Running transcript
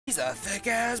He's a thick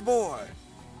ass boy.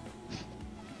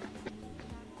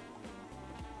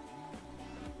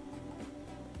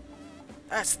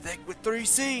 That's thick with 3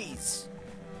 C's.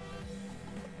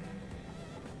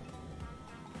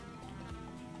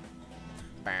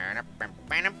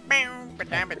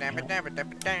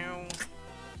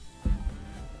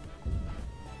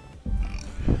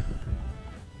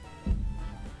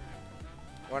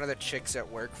 One of the chicks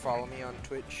at work follow me on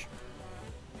Twitch.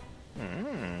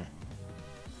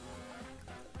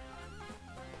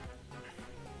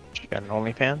 She got an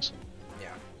OnlyFans? Yeah.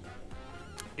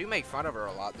 Do make fun of her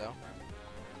a lot though.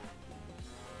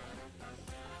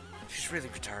 She's really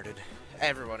retarded.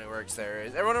 Everyone who works there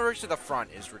is. Everyone who works to the front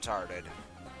is retarded.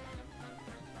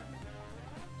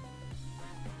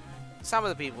 Some of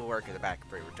the people who work at the back are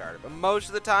pretty retarded, but most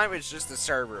of the time it's just the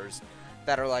servers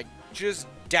that are like just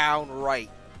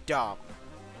downright dumb.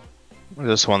 Is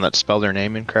this one that spelled her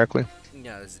name incorrectly?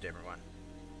 No, this is a different one.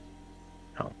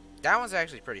 Oh. That one's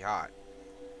actually pretty hot.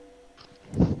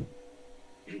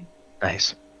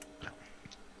 Nice.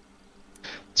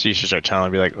 So you should start telling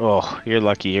her, be like, oh, you're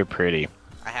lucky you're pretty.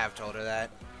 I have told her that.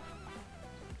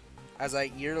 I was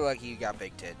like, you're lucky you got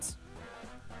big tits.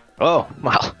 Oh,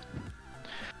 wow.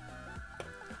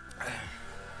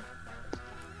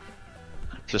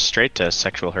 Just straight to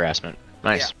sexual harassment.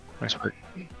 Nice. Yeah. Nice work.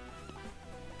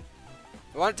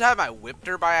 One time I whipped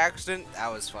her by accident. That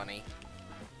was funny.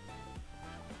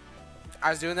 I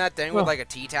was doing that thing with like a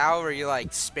tea towel where you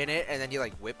like spin it and then you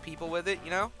like whip people with it, you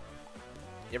know?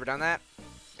 You ever done that?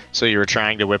 So you were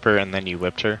trying to whip her and then you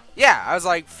whipped her? Yeah, I was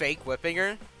like fake whipping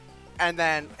her. And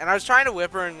I was trying to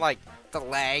whip her in like the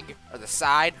leg or the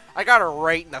side. I got her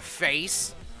right in the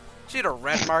face. She had a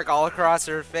red mark all across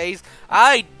her face.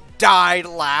 I died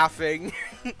laughing.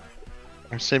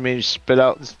 I said maybe spit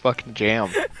out this fucking jam.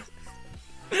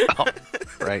 Oh,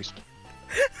 Christ.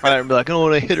 I'd be like, oh,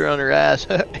 when I hit her on her ass,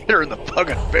 hit her in the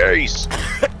fucking face.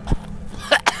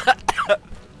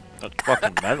 That's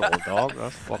fucking metal, dog.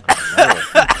 That's fucking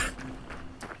metal.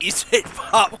 You said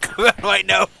pop come out my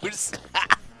nose.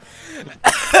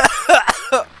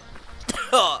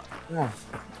 Oh,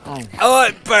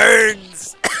 it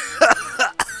burns.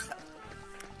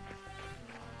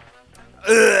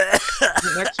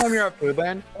 Next time you're at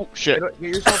Foodland, Oh, shit. get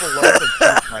yourself a loaf of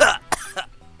cheese bread.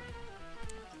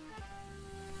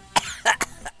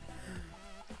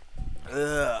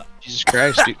 Jesus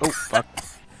Christ, dude. Oh, fuck.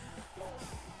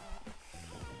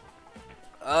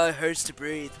 Oh, it hurts to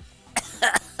breathe.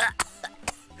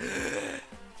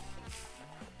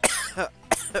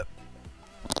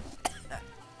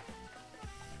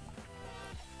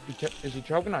 Is he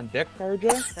choking on dick,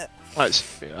 RJ? What?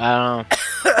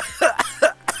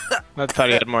 I thought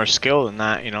he had more skill than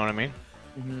that, you know what I mean?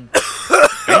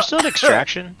 Are you still at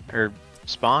extraction? Or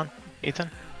spawn, Ethan?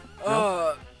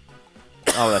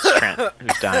 Oh, that's Trent,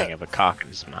 who's dying of a cock in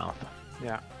his mouth.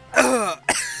 Yeah.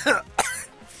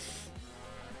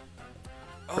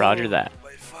 Roger that.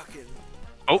 My fucking...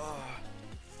 Oh.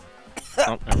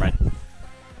 Oh, never mind.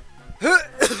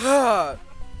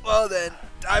 Well then,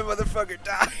 die motherfucker,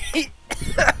 die.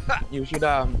 You should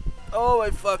Oh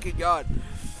my fucking god.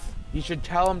 you should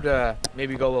tell him to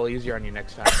maybe go a little easier on you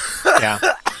next time. Yeah.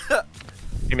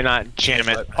 Maybe not jam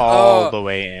it all the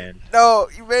way in. No,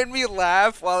 you made me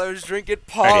laugh while I was drinking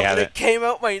pop and it came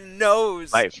out my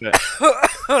nose. Light foot.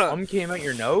 Came out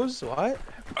your nose? What?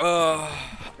 You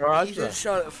just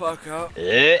shut the fuck up.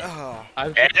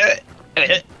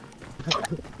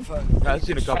 I've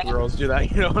seen a couple girls do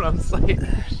that, you know what I'm saying?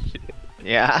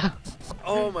 Yeah.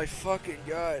 Oh my fucking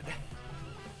god.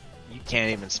 You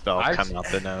can't even spell come out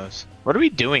the nose. What are we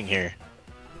doing here?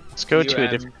 Let's go to a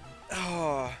different...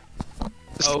 Oh.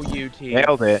 O-U-T.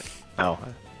 Nailed it. Oh.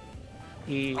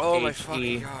 Oh my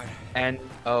fucking god.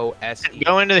 N-O-S-E.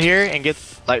 Go into here and get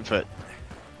Lightfoot.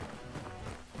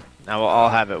 Now we'll all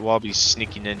have it. We'll all be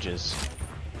sneaky ninjas.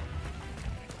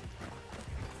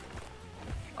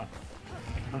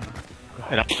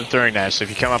 And I'm throwing that, so if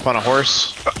you come up on a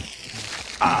horse,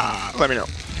 let me know.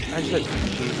 I said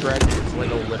cheese bread. It's like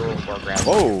a literal 4 grams.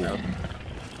 Whoa.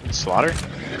 Slaughter?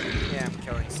 Yeah, I'm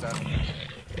killing stuff.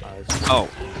 Oh.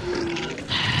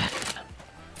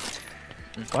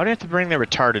 Why do you have to bring the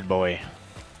retarded boy?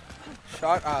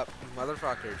 Shut up,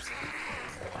 motherfuckers.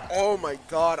 Oh my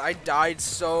god, I died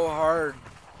so hard.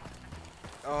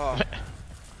 Oh.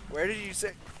 Where did you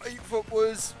say Lightfoot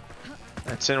was?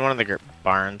 It's in one of the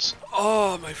barns.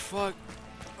 Oh my fuck.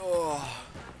 Oh.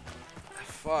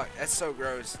 Fuck, that's so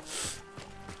gross.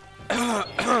 I'm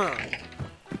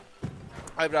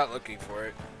not looking for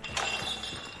it.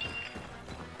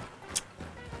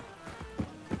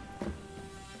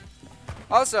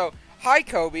 Also, hi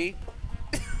Kobe.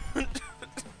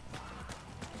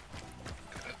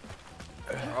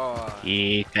 Oh.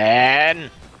 Ethan!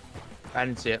 I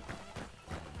didn't see it.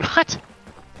 What?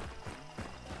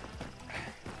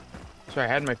 Sorry, I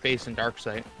had my face in dark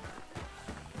sight.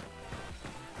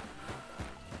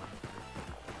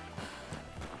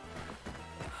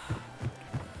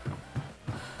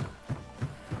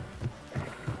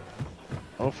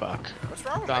 Oh fuck. What's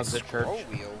wrong with Dog's my at church. scroll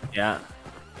wheel? Yeah.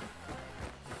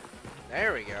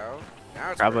 There we go.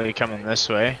 Now it's Probably working. coming this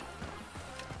way.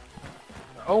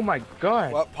 Oh my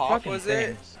god. What pop fucking was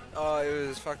it? things. Oh, it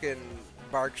was fucking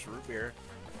Barks root beer.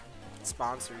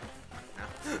 Sponsored.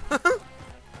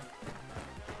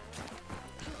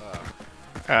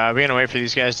 Are we gonna wait for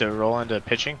these guys to roll into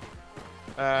pitching?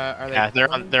 Are they? Yeah,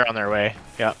 they're on their way.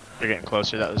 Yep, they're getting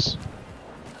closer. That was.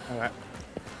 Okay.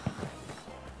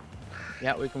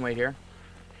 Yeah, we can wait here.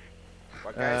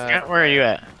 What guys? Yeah, where are you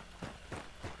at?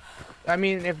 I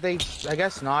mean, if they, I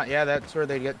guess not. Yeah, that's where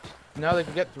they get. No, they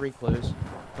could get 3 clues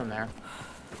from there.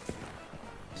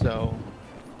 So.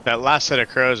 That last set of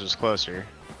crows was closer.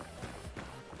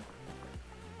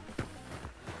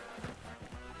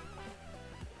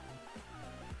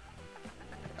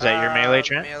 Is that your melee,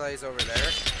 Trent? Melee's over there.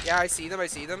 Yeah, I see them. I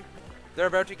see them. They're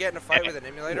about to get in a fight with an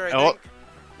emulator, I Oh. think.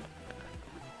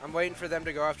 I'm waiting for them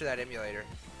to go after that emulator.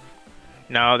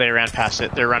 No, they ran past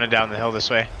it. They're running down the hill this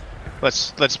way.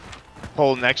 Let's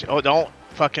pull next. Oh, don't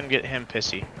fucking get him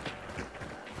pissy.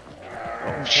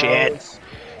 Oh shit,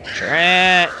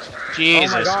 Trent!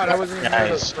 Jesus. Oh my god, I wasn't even near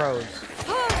those Guys. crows. I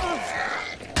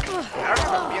don't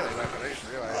have a melee weapon. I just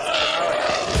realized.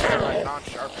 I'm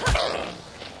non-sharp.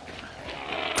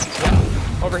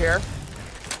 Over here.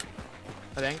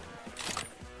 I think.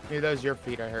 Maybe that was your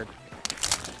feet I heard.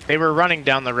 They were running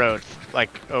down the road, like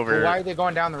over. Well, why are they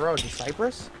going down the road? To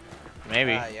Cyprus?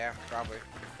 Maybe, Yeah, probably.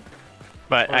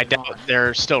 but or I doubt not.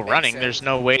 they're still Makes running. sense. There's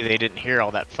no way they didn't hear all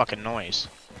that fucking noise.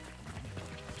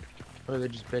 Or are they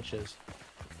just bitches?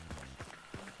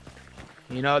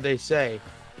 You know what they say.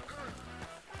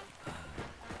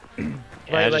 Yeah,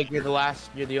 Right, just- like you're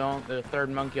the third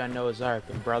monkey on Noah's Ark,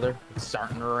 and brother, it's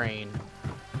starting to rain.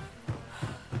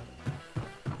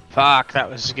 Fuck, that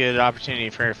was a good opportunity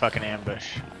for a fucking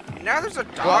ambush. Now there's a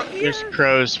dog here? There's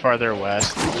crows farther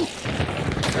west.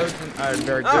 That was a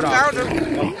very Oh, good found option.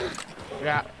 him.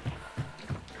 Yeah.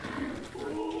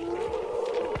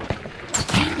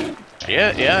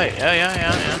 Yeah.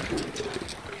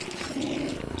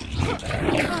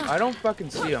 I don't fucking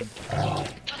see them.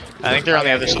 I think they're on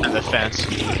the other side of the fence.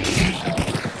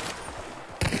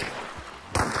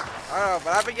 I don't know,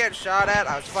 but I've been getting shot at.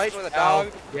 I was fighting with a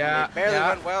dog. Yeah. It barely yeah,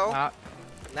 went well. yeah.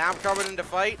 Now I'm coming into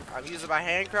fight. I'm using my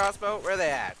hand crossbow. Where they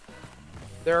at?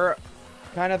 They're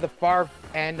kind of the far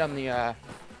end on the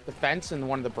fence and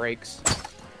one of the breaks.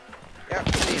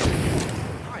 Yep, see him.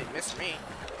 Oh, he missed me.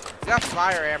 He's got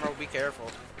fire ammo. Be careful.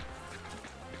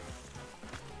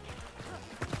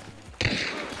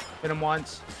 Hit him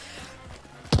once.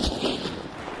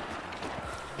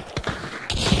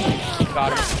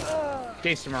 Got him.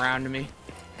 Chased him around to me.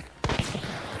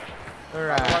 They're,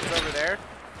 One's over there.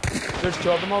 there's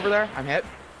 2 of them over there. I'm hit.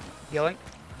 Healing.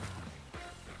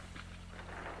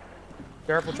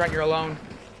 Careful, Trent, you're alone.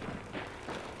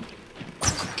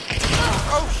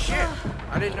 Oh shit!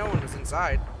 I didn't know one was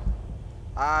inside.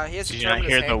 He has to Did you not turn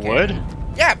his hear the hand wood?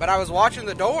 cannon. Yeah, but I was watching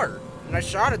the door, and I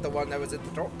shot at the one that was at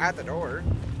the door.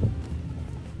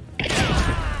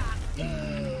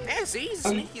 Yeah, see, he's a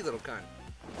sneaky little cunt.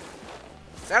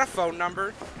 Is that a phone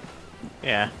number?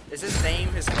 Yeah. Is his name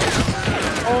his phone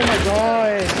number? Oh my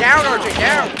god. Down, RJ,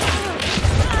 down!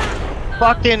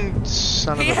 Fucking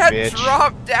son of He a had bitch.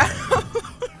 dropped down!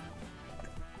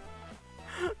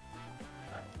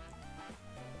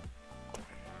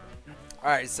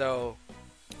 Alright, so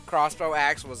crossbow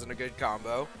axe wasn't a good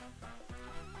combo.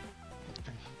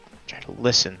 Try to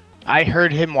listen. I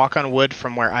heard him walk on wood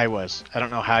from where I was. I don't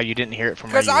know how you didn't hear it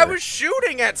from where Because you I were. was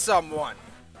shooting at someone!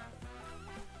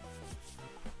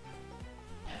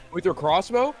 With your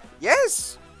crossbow?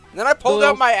 Yes! And then I pulled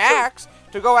out my axe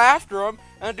to go after him,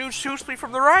 and the dude shoots me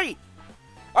from the right.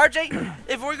 RJ,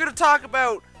 if we're gonna talk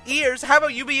about ears, how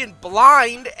about you being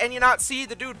blind and you not see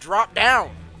the dude drop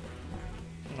down?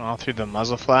 All through the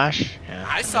muzzle flash? Yeah,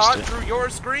 I saw it missed through your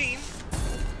screen.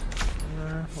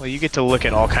 Well, you get to look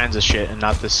at all kinds of shit and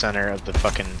not the center of the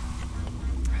fucking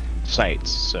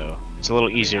sights, so it's a little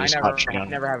easier to spot shit I on.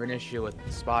 never have an issue with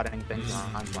spotting things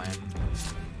on plan.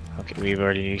 Okay, we've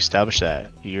already established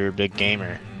that. You're a big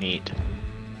gamer. Neat.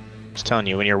 Just telling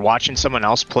you, when you're watching someone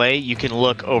else play, you can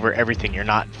look over everything. You're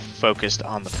not focused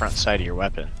on the front side of your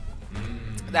weapon.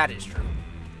 That is true.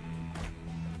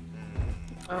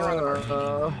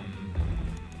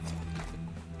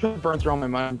 Trying to burn through all my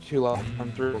money too low.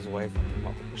 I'm 3 levels away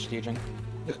from prestiging.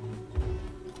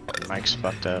 Mike's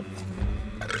fucked up.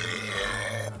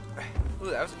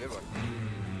 Ooh, that was a good one.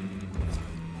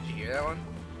 Did you hear that one?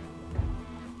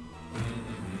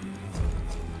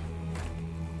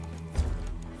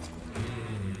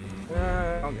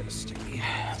 I'll get a sticky.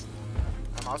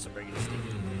 I'm also bringing a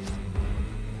sticky.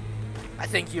 I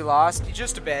think you lost.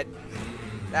 Just a bit.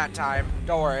 That time.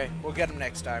 Don't worry. We'll get him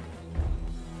next time.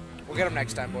 We'll get him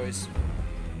next time, boys.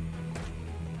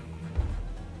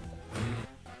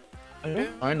 I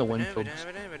don't mind the Winfield's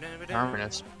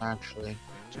harmonious, actually.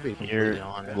 To be You're completely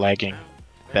honest. lagging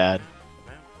bad.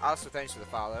 Also, thanks for the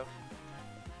follow.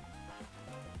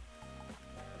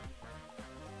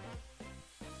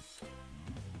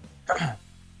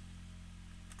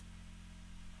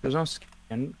 There's no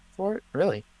skin for it?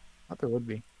 Really? I thought there would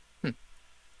be. I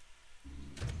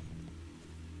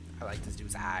like this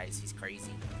dude's eyes. He's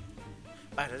crazy.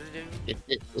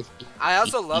 I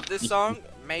also love this song,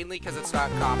 mainly because it's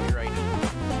not copyrighted.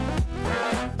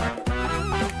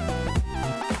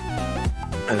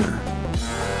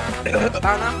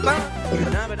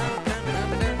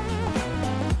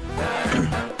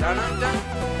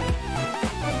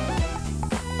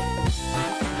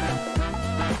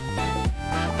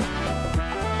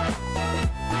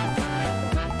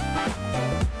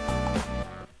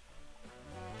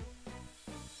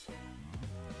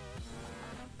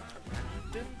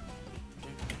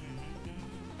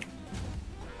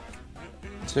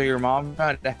 So your mom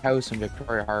found a house in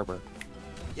Victoria Harbor.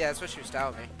 Yeah, that's what she was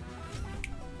telling me.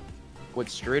 What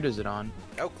street is it on?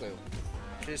 No clue.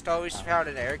 She just always found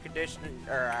an air conditioning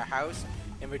or a house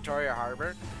in Victoria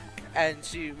Harbor, and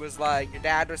she was like, "Your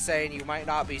dad was saying you might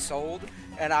not be sold,"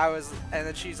 and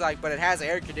then she's like, "But it has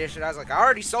air conditioning." I was like, "I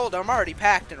already sold. I'm already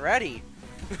packed and ready."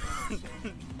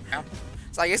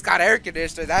 It's like it's got air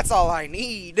conditioning. That's all I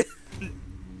need.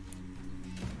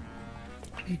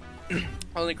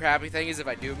 Only crappy thing is if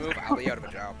I do move, I'll be out of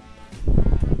a job.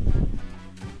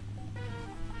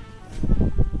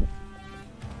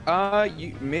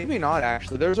 Maybe not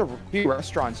actually. There's a few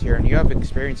restaurants here, and you have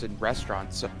experience in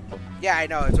restaurants, so. Yeah, I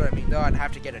know. That's what I mean. Though I'd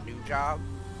have to get a new job.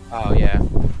 Oh yeah.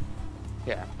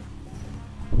 Yeah.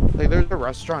 Like there's a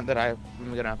restaurant that I'm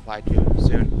gonna apply to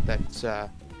soon. That's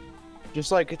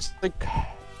just like it's like.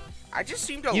 I just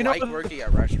seem to You like know- working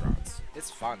at restaurants. It's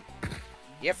fun.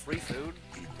 You have free food.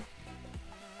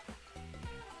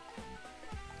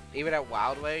 Even at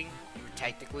Wild Wing, you were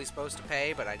technically supposed to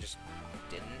pay, but I just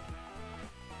didn't.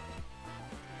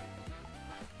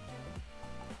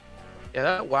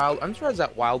 Yeah, I'm surprised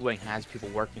that Wild Wing has people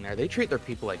working there. They treat their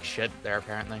people like shit there,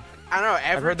 apparently. I don't know. I've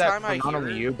Every heard that time from I not hear,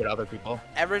 only you, but other people.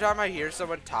 every time I hear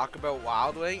someone talk about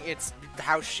Wild Wing, it's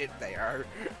how shit they are.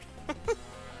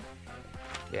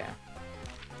 Yeah.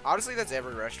 Honestly, that's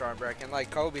every restaurant, Brecken.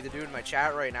 Like Kobe, the dude in my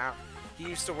chat right now, he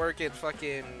used to work at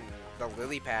fucking the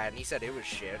Lily Pad, and he said it was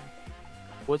shit.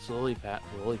 What's the Lily Pad?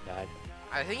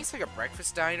 I think it's like a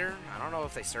breakfast diner. I don't know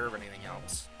if they serve anything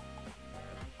else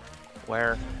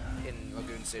Where? in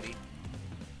Lagoon City.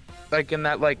 Like in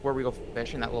that, like where we go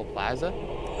fishing, that little plaza?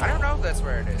 I don't know if that's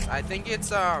where it is. I think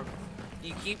it's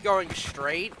you keep going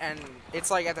straight, and it's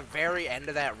like at the very end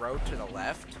of that road to the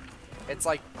left. It's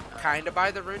like kind of by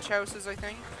the rich houses, I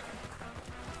think.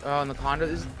 Oh, in the condo.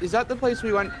 Is that the place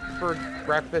we went for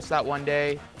breakfast that one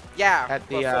day? Yeah, At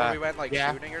the, before we went like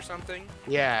yeah. shooting or something.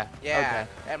 Yeah. Yeah,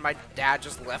 Okay. and my dad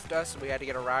just left us, and we had to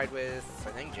get a ride with,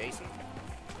 I think, Jason.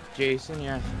 Jason,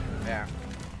 yeah. Yeah.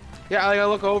 Yeah, like I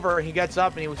look over, and he gets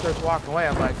up and he starts walking away.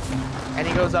 I'm like, and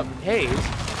he goes up and pays,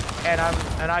 and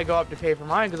I go up to pay for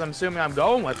mine because I'm assuming I'm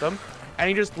going with him, and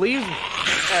he just leaves me.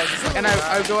 And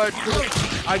I go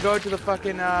out to the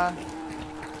fucking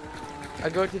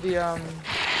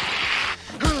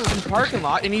parking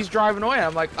lot, and he's driving away.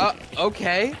 I'm like,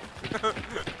 okay.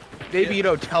 Maybe you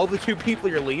don't tell the two people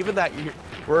you're leaving that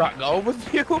we're not going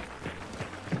with you.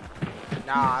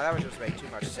 Nah, that would just make too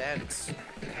much sense.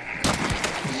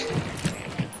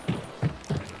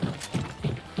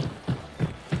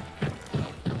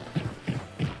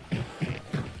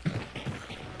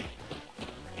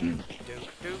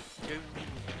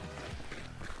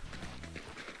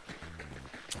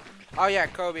 Oh yeah,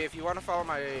 Kobe, if you want to follow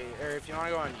or if you want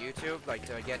to go on YouTube, like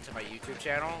to get to my YouTube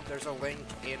channel, there's a link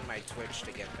in my Twitch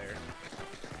to get there.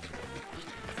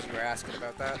 You were asking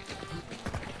about that?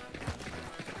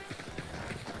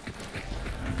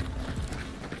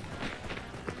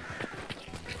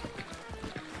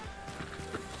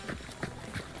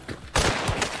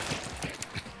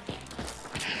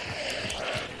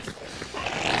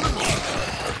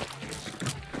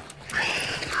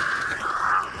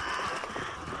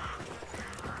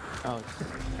 Oh, it's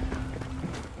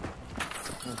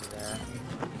over there.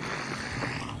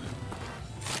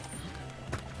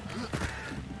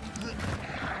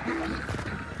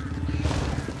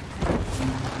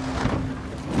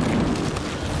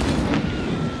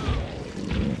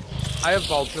 I have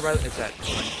vulture, but it's that.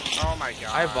 Oh my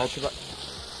god. I have vulture,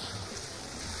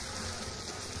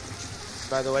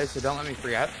 by the way, so don't let me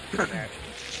forget. Okay.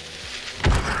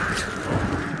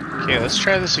 Okay, let's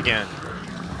try this again.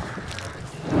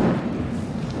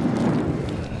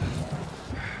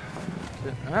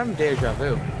 I'm having deja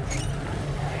vu.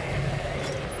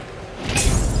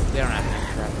 They don't have to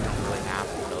trap. They don't really have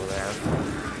to go there.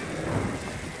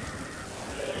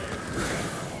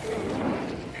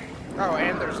 Oh,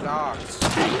 and there's dogs.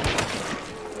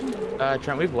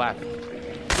 Trent, we've left.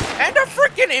 And a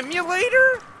freaking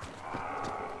emulator?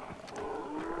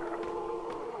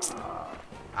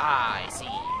 I see.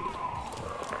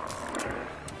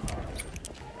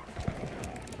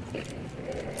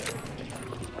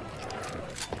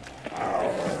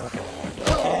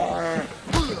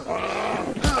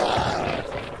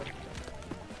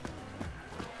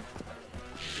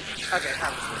 Okay,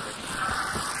 time to sleep.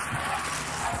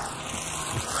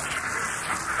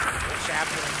 What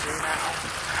chapter are we now?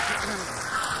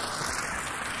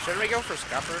 Shouldn't we go for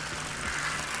Scupper?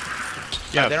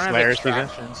 Yeah, they don't flares have even.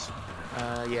 extractions.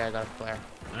 Yeah, I got a flare.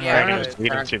 Yeah, I I can know just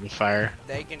lead him to the fire.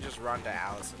 They can just run to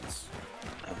Allison's.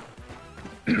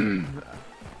 I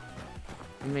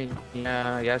mean,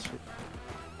 yeah, I guess.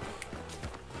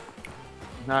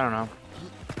 I don't know.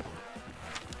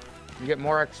 You get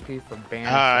more XP for bans.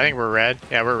 I think we're red.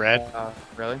 Yeah, we're red.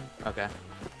 Really? Okay.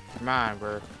 Come on,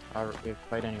 we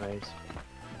fight anyways.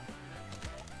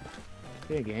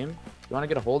 Okay, game. You want to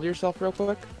get a hold of yourself real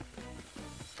quick?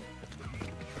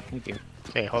 Thank you.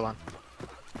 Okay, hold on.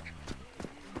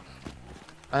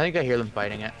 I think I hear them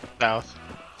fighting it. South.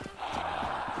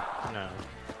 No.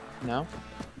 No?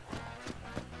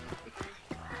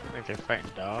 I think they're fighting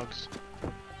dogs.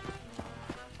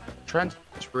 Trent's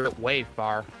way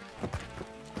far.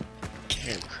 I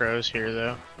hear crows here,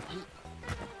 though.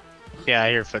 Yeah, I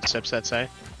hear footsteps that side.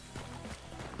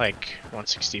 Like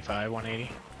 165,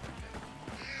 180.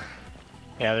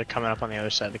 Yeah, they're coming up on the other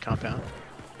side of the compound.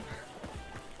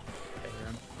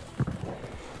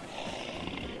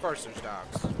 Of course there's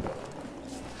dogs.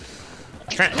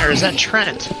 Trent, or is that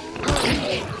Trent?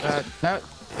 That.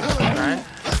 Alright.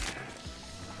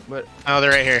 But. Oh,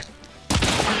 they're right here.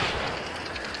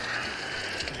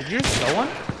 Did you just kill one?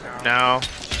 No.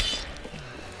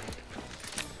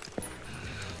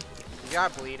 You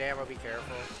got bleed ammo, be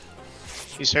careful.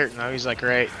 He's hurting though. He's like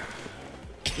right.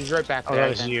 He's right back Oh, there. that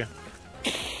was you.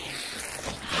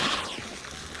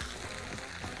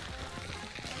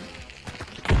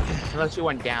 Unless you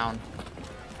went down.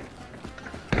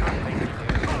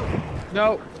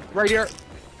 No, right here.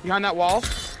 Behind that wall.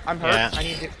 I'm hurt. Yeah. I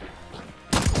need to.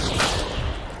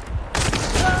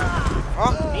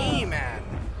 Oh, me, man.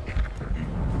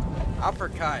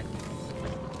 Uppercut.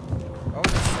 Oh, the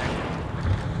second.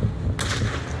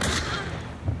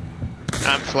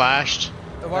 I'm flashed.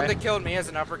 The one Okay. that killed me is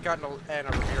an uppercut and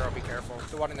a Ramiro, be careful.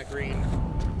 The one in the green.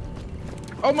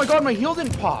 Oh my god, my heal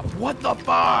didn't pop. What the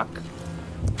fuck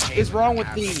is wrong with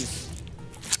these?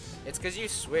 It's because you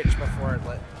switched before it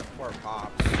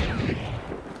pops. To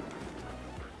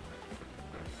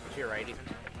your right, even.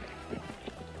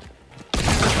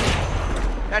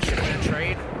 That should have been a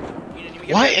trade. You didn't even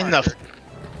get What that in the? marker.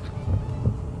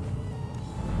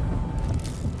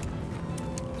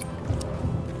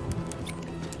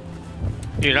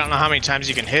 You don't know how many times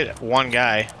you can hit one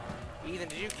guy. Ethan,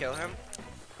 did you kill him?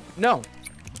 No.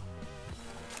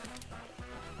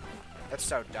 That's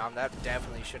so dumb. That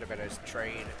definitely should have been a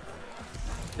trade.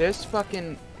 This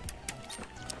fucking.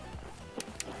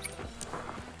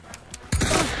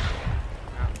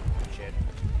 Oh, shit.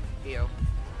 Heal.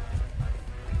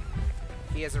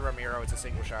 He has a Ramiro. It's a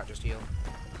single shot. Just heal.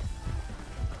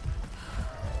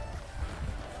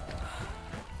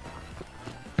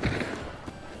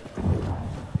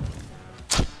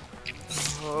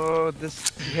 Oh, this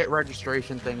hit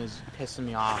registration thing is pissing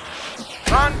me off.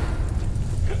 Run!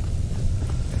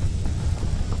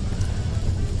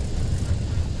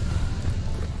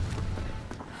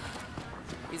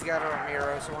 He's got a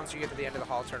Ramiro, so once you get to the end of the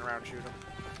hall, turn around and shoot him.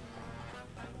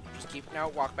 Just keep, no,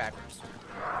 walk backwards.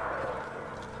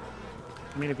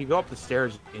 I mean, if you go up the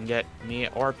stairs, you can get me,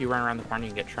 or if you run around the corner, you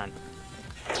can get Trent.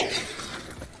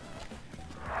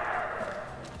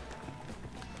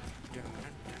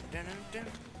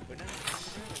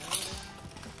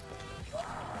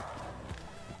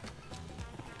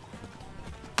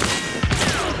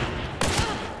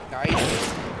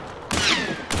 Nice.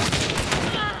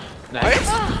 Nice.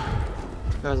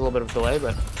 What? There was a little bit of delay,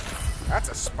 but That's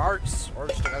a Sparks or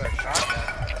just another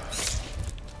shotgun.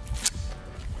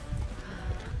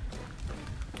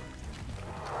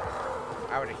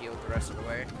 I would have healed the rest of the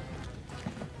way.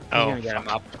 I'm Oh, gonna get him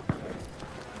fuck. up.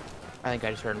 I think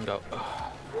I just heard him go.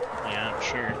 Yeah, I'm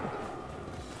sure.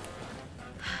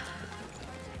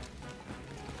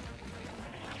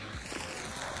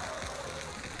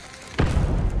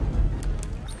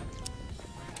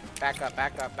 Back up,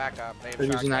 back up, back up. They have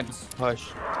They're using that shotguns.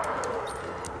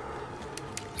 push.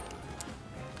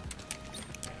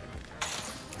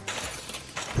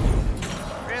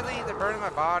 Really? They're burning my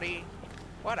body?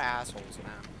 What assholes,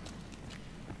 man.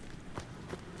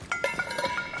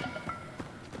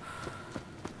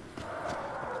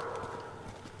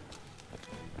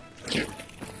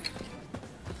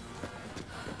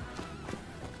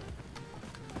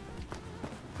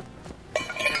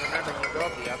 And remember, you go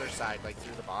up the other side, like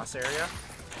through the boss area.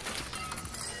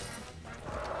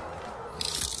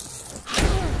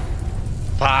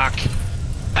 Fuck.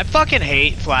 I fucking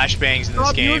hate flashbangs in this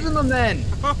Stop game. using them then.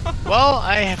 Well,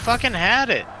 I fucking had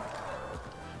it.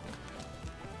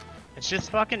 It's just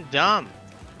fucking dumb.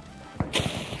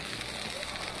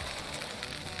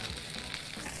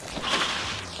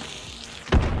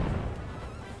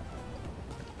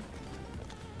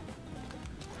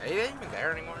 Are they even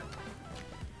there anymore?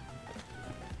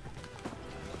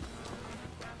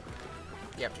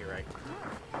 Yep, you're right.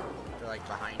 They're like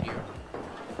behind you.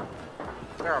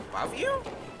 They're above you?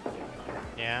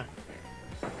 Yeah.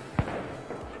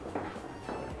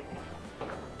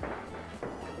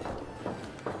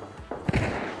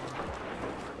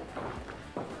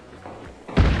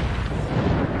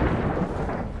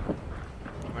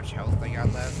 How much health they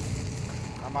got left?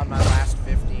 I'm on my last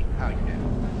 50. Oh, you're dead.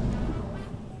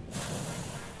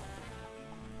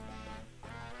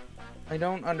 I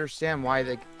don't understand why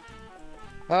they.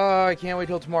 Oh, I can't wait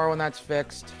till tomorrow when that's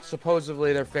fixed.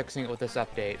 Supposedly they're fixing it with this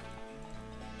update.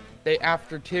 They,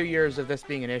 after 2 years of this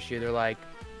being an issue, they're like,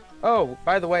 oh,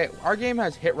 by the way, our game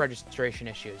has hit registration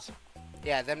issues.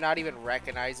 Yeah, them not even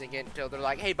recognizing it until they're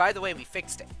like, hey, by the way, we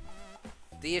fixed it.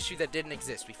 The issue that didn't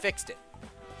exist, we fixed it.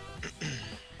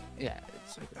 Yeah,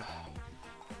 it's like,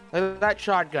 like, that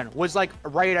shotgun was like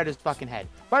right at his fucking head.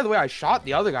 By the way, I shot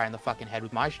the other guy in the fucking head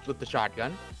with with the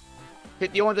shotgun.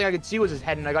 Hit the only thing I could see was his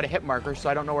head, and I got a hit marker, so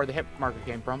I don't know where the hit marker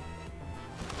came from.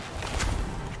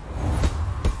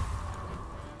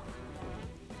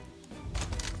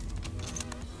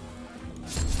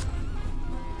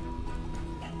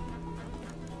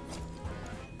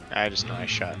 I just know I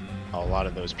shot a lot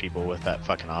of those people with that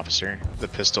fucking officer, the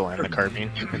pistol and the carbine,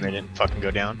 and they didn't fucking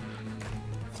go down.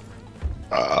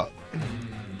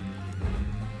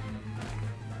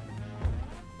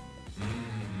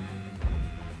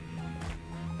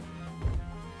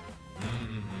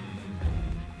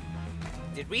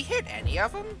 Did we hit any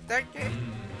of them that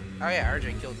game? Oh yeah,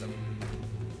 RJ killed them.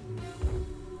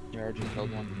 Yeah, RJ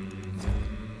killed one.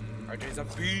 RJ's a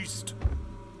beast.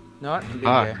 No, I'm being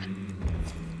Fuck. gay.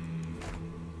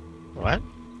 What?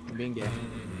 I'm being gay.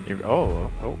 Oh,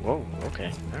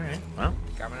 okay. Alright, well,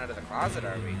 Coming out of the closet,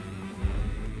 are we?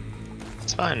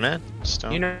 it's fine, man. Just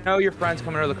don't... You know your friend's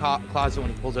coming out of the closet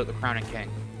when he pulls out the Crown and King.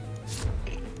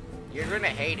 You're gonna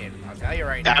hate it. I'll tell you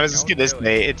right now. I was just Don't gonna do it.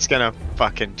 say, it's gonna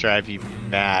fucking drive you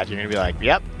mad. You're gonna be like,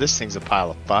 yep, this thing's a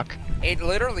pile of fuck. It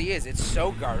literally is. It's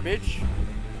so garbage.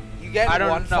 You get I don't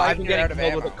one know. fight I've been and you're out getting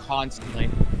of killed with ammo. it constantly.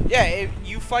 Yeah, if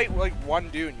you fight like one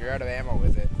dude and you're out of ammo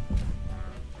with it.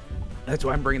 That's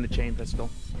why I'm bringing the chain pistol.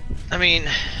 I mean,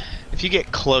 if you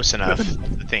get close enough,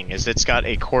 the thing is, it's got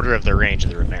a quarter of the range of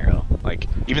the Romero. Like,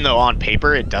 even though on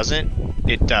paper it doesn't,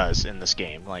 it does in this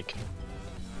game. Like,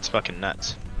 it's fucking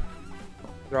nuts.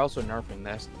 They're also nerfing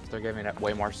this. They're giving it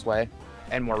way more sway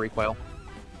and more recoil.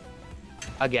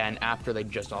 Again, after they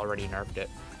just already nerfed it.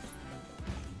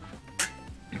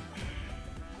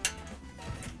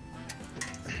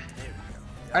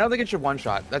 I don't think it should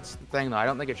one-shot. That's the thing, though. I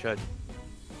don't think it should.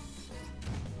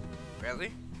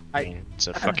 Really? I mean, it's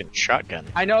a fucking shotgun.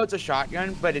 I know it's a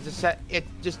shotgun, but it's a set. It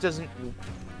just doesn't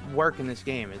work in this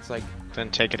game. It's like Then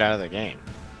take it out of the game.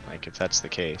 Like, if that's the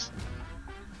case.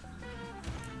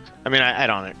 I mean, I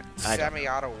don't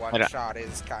Semi-auto one don't- shot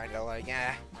is kind of like,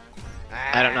 eh.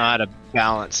 I don't know how to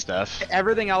balance stuff.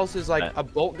 everything else is like But- a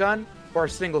bolt gun or a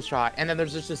single shot, and then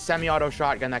there's just a semi-auto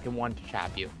shotgun that can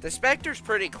one-tap you. The Spectre's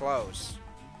pretty close.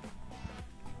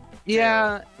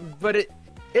 Yeah, but it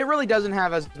really doesn't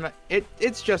have as much.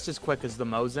 It's just as quick as the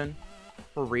Mosin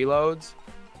for reloads.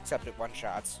 Except at one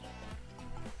shots.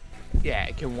 Yeah,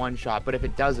 it can one-shot, but if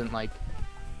it doesn't, like,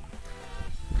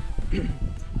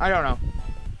 I don't know.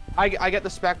 I get the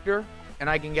Spectre, and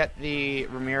I can get the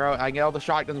Ramiro. I can get all the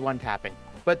shotguns one tapping.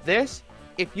 But this,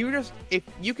 if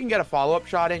you can get a follow-up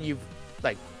shot in, you've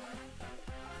like.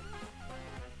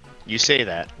 You say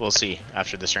that. We'll see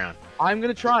after this round. I'm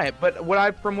gonna try it, but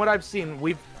from what I've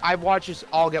seen, I've watched us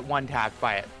all get one tapped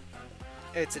by it.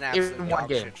 It's an absolute one dog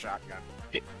game. shit shotgun.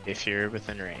 If you're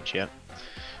within range, yep.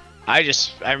 I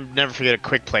never forget a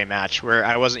quick play match where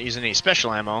I wasn't using any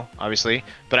special ammo, obviously,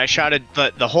 but I shot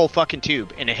the whole fucking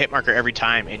tube in a hit marker every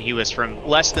time, and he was from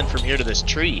less than from here to this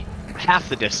tree, half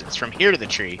the distance from here to the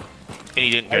tree, and he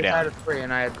didn't go I down. had a 3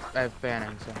 and I have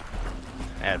fanning, so.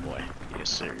 Bad boy. Yes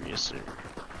sir, yes sir.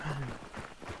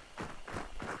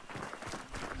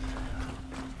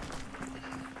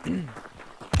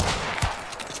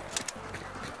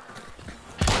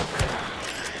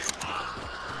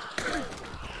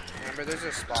 Remember, there's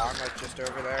a spawn like just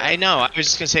over there. I know. I was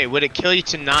just gonna say, would it kill you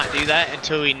to not do that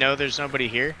until we know there's nobody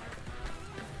here?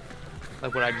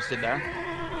 Like what I just did there.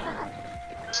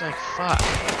 It's like fuck.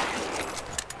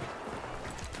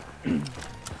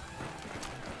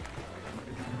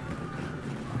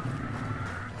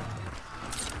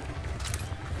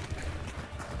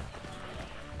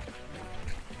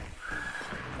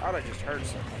 Thought I just heard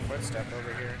some footstep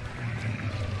over here.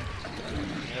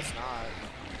 Guess not.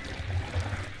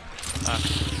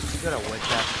 You got a witch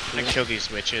axe. I kill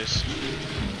these witches.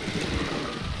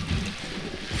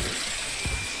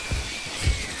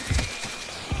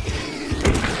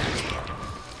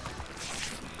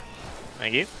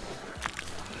 Thank you.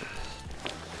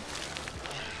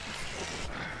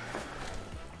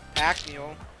 Pack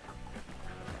mule.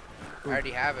 I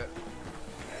already have it.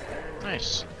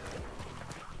 Nice.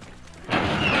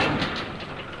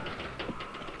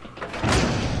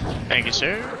 Thank you,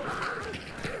 sir.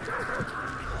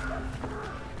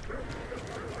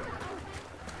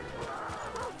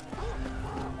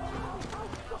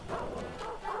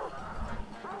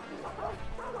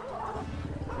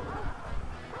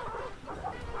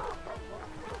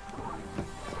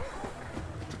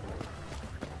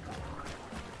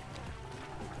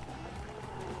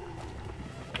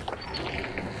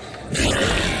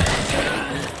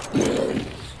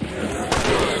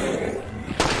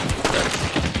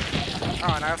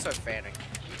 Oh, and I also have fanning.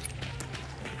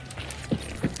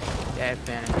 Yeah, I have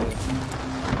fanning too.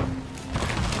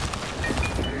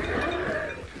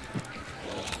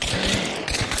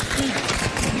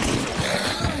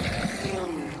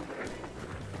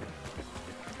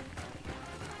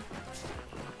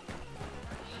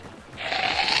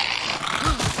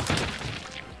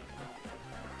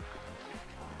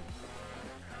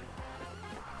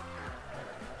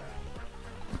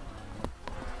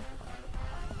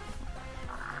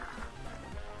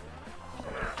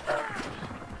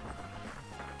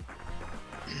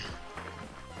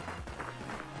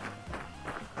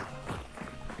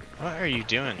 What are you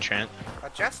doing, Trent?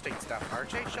 Adjusting stuff,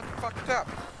 RJ. Shut the fuck up.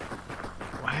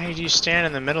 Why did you stand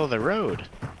in the middle of the road?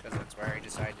 Because that's where I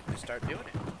decided to start doing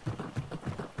it.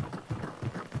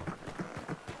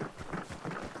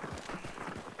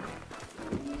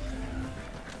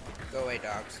 Go away,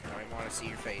 dogs. I don't even want to see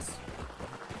your face.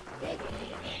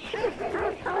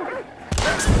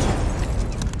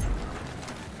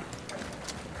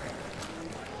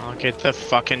 I'll get the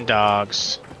fucking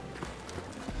dogs.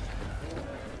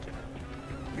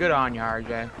 Good on you,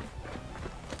 RJ.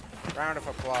 Round of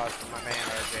applause for my man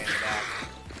RJ in the back.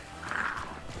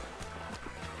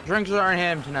 Drinks are on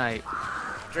him tonight.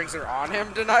 Drinks are on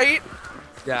him tonight?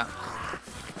 Yeah.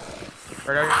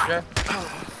 Right, RJ?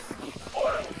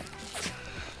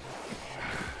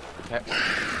 Okay.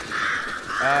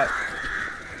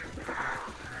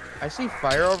 I see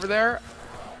fire over there.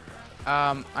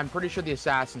 I'm pretty sure the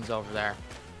assassin's over there.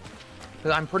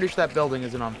 Because I'm pretty sure that building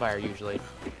isn't on fire usually.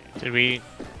 Did we...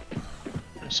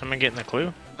 Is someone getting the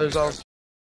clue? There's also...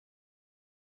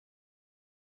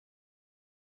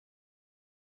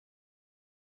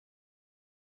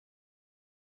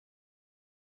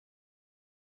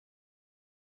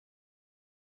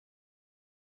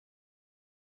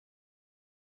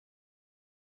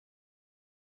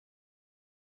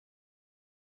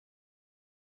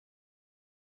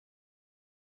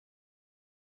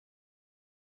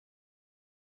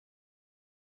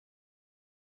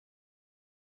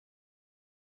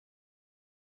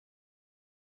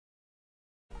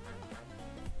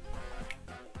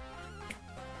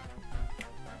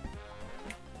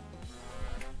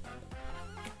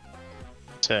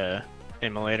 To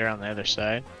immolator on the other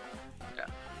side.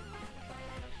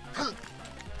 I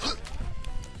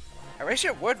wish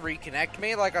it would reconnect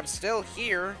me, like I'm still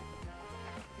here.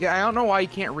 Yeah, I don't know why you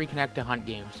can't reconnect to hunt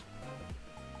games.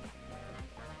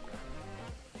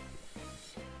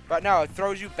 But no, it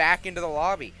throws you back into the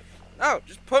lobby. No,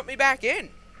 just put me back in.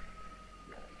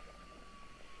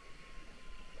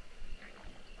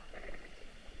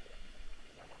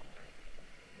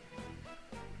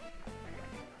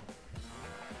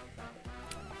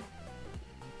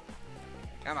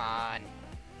 Come on.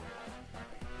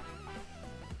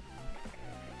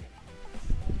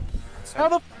 How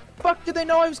the fuck did they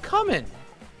know I was coming?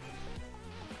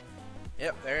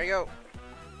 Yep, there you go.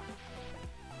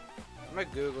 I'm gonna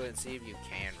Google it and see if you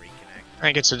can reconnect. I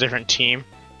think it's a different team.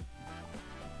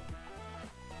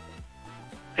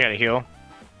 I gotta heal.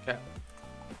 Okay.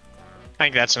 I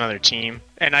think that's another team.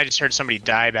 And I just heard somebody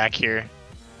die back here.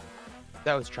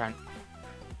 That was Trent.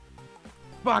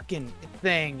 Fucking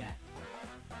thing.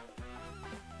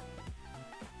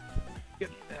 Yeah,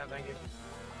 thank you.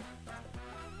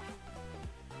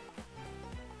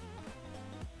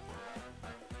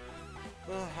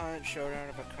 We'll hunt showdown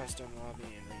of a custom lobby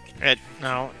and reconnect.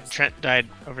 No, Trent died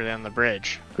over there on the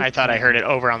bridge. I thought I heard it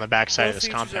over on the backside of this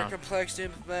Features are compound. complex to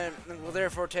implement and will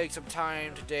therefore take some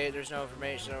time to date. There's no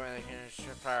information on where they can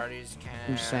priorities can.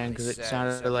 I'm just saying because it be set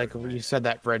sounded separate like from you said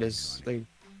that Fred is like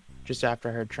just after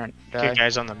I heard Trent Two die.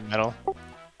 guys on the middle.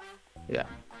 Yeah.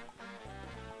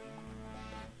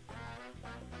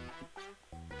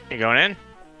 You going in?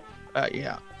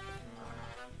 Yeah.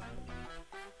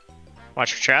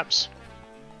 Watch for traps.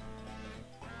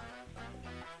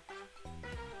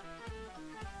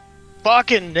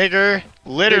 Fucking nigger.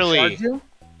 Literally. They charged you?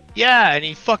 Yeah, and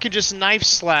he fucking just knife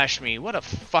slashed me. What a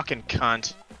fucking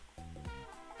cunt.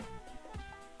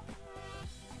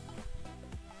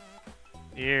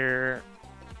 You're...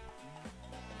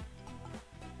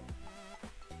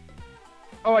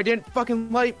 Oh, I didn't fucking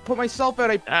put myself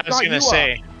out. I was got gonna you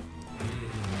say.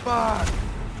 Up. Fuck.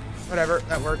 Whatever,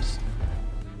 that works.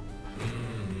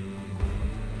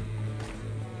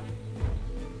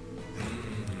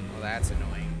 Well, that's annoying.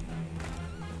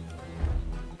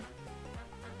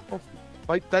 Oh,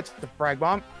 like that's the frag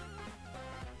bomb.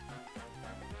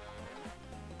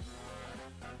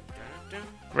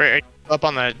 Right, are you up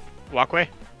on the walkway?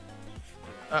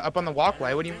 Up on the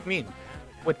walkway. What do you mean?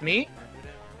 With me?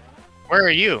 Where are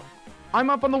you? I'm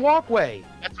up on the walkway.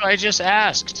 That's what I just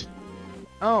asked.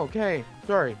 Oh, okay.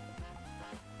 Sorry.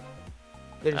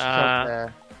 They just choked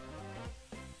there.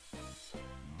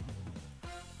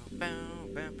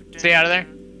 Stay out of there.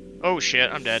 Oh shit,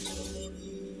 I'm dead.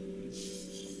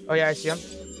 Oh yeah, I see him.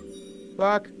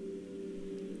 Fuck.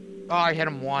 Oh, I hit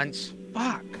him once.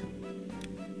 Fuck.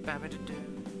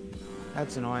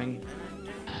 That's annoying.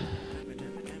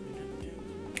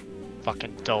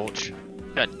 Fucking dolch.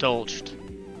 Got dolched.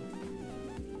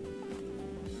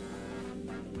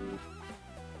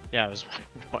 Yeah, I was wondering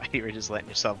why you were just letting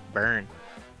yourself burn.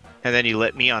 And then you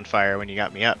lit me on fire when you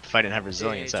got me up. If I didn't have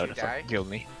resilience, Did that you would have die? fucking killed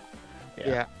me.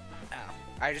 Yeah. Oh.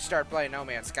 I just started playing No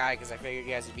Man's Sky because I figured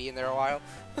you guys would be in there a while.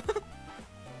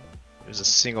 It was a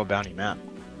single bounty map.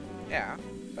 Yeah,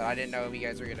 but I didn't know if you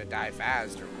guys were gonna die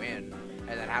fast or win,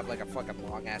 and then have like a fucking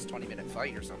long-ass 20-minute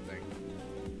fight or something.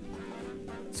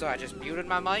 So I just muted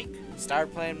my mic,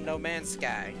 started playing No Man's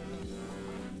Sky.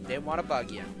 Didn't want to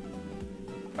bug you.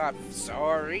 But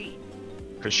sorry.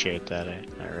 Appreciate that, I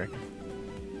reckon.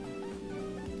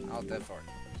 I'll dead for it.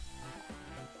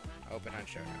 Open on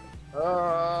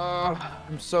showdown.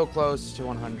 I'm so close to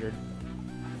 100.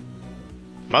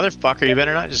 Motherfucker, you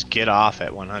better not just get off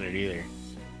at 100 either.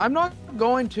 I'm not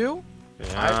going to.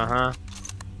 Uh-huh.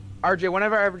 RJ,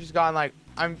 whenever I ever just gone like,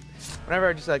 whenever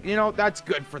I just like, you know, that's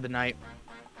good for the night.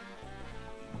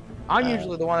 I'm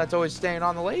usually the one that's always staying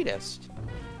on the latest.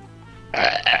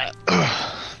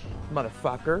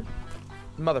 Motherfucker.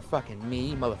 Motherfucking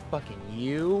me. Motherfucking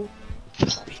you.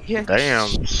 Bitch. Damn.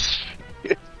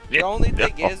 The only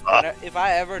thing is, if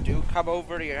I ever do come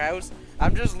over to your house,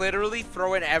 I'm just literally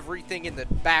throwing everything in the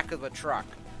back of the truck.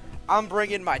 I'm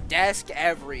bringing my desk,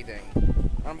 everything.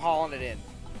 I'm hauling it in.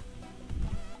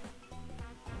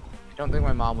 I don't think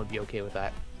my mom would be okay with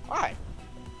that. Why?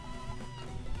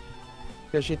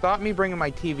 Because she thought me bringing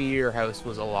my TV to your house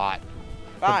was a lot.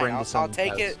 Fine, bring to I'll someone's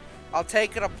take house. it. I'll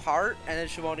take it apart, and then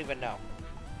she won't even know.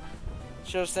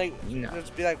 She'll just say, No. she'll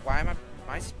just be like, why am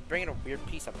I bringing a weird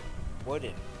piece of wood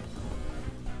in?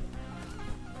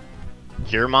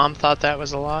 Your mom thought that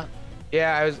was a lot?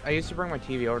 Yeah, I used to bring my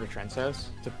TV over to Trent's house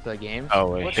to play games.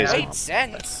 Oh, wait. Which his made mom.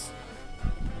 sense.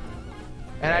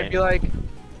 And I'd be like,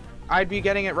 I'd be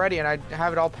getting it ready and I'd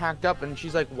have it all packed up and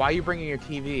she's like, why are you bringing your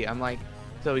TV? I'm like,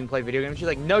 so we can play video games. She's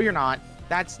like, no, you're not.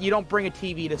 You don't bring a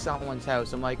TV to someone's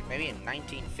house. I'm like, Maybe in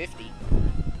 1950.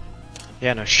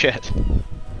 Yeah, no shit.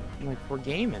 we're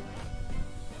gaming.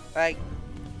 Like,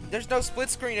 there's no split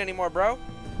screen anymore, bro.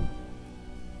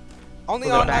 Only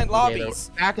Well, online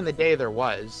lobbies. Back in the day, there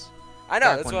was. I know,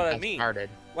 Back that's when what I that mean. started.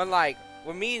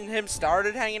 When me and him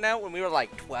started hanging out when we were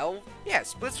like 12, yeah,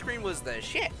 split screen was the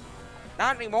shit.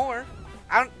 Not anymore.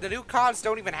 The new CODs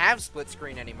don't even have split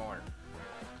screen anymore.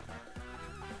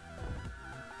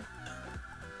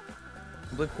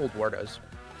 I believe Cold War does.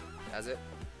 Does it?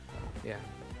 Yeah.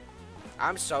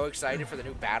 I'm so excited for the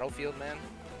new Battlefield, man.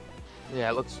 Yeah,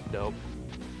 it looks dope.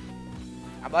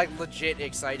 I'm like legit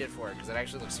excited for it because it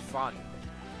actually looks fun.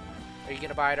 Are you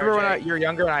gonna buy it, RJ? Remember when you were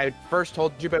younger and I first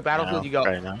told you about Battlefield, No, you go,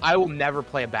 right now. I will never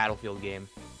play a Battlefield game.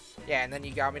 Yeah, and then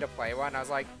you got me to play one. I was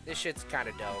like, this shit's kind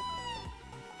of dope.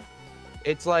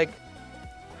 It's like...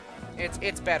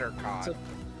 It's better COD.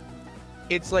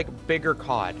 It's like bigger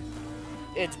COD.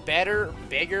 It's better,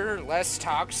 bigger, less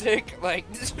toxic. Like,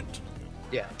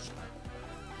 Yeah.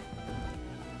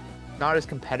 Not as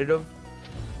competitive.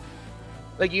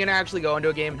 Like, you can actually go into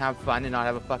a game and have fun and not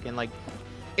have a fucking, like...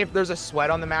 If there's a sweat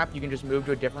on the map, you can just move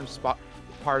to a different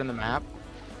part of the map.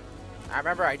 I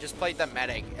remember I just played the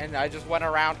medic, and I just went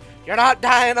around, you're not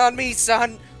dying on me,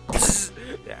 son!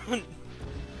 Yeah.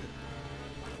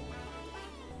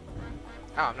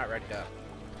 Oh, I'm not ready to...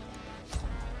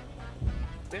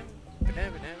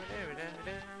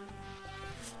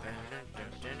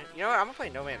 You know what, I'm gonna play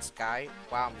No Man's Sky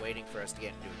while I'm waiting for us to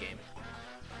get into a game.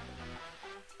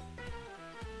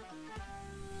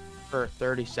 For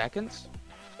 30 seconds?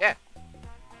 Yeah.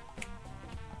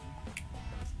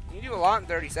 You can do a lot in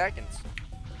 30 seconds.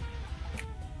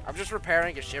 I'm just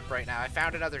repairing a ship right now. I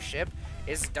found another ship.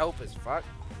 It's dope as fuck.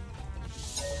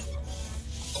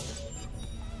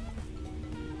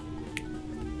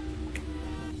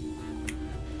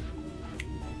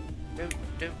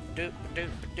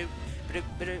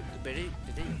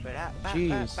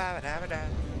 Jeez.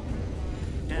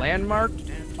 Landmark,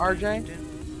 RJ,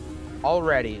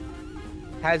 already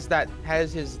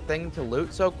has his thing to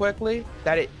loot so quickly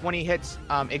that it when he hits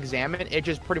examine, it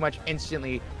just pretty much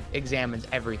instantly examines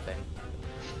everything.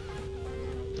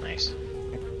 Nice.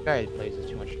 This guy plays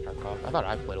too much Tarkov. I thought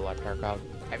I played a lot of Tarkov.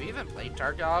 Have you even played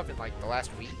Tarkov in like the last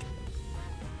week?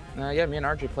 Yeah, me and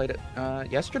RJ played it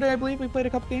yesterday. I believe we played a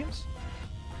couple games.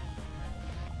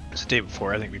 It was the day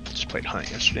before. I think we just played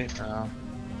Hunt yesterday.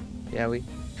 Yeah, we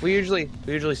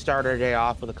usually start our day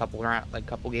off with a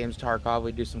couple games of Tarkov.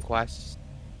 We do some quests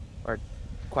or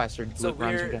loot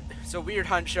runs. So weird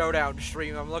Hunt Showdown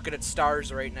stream. I'm looking at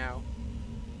stars right now.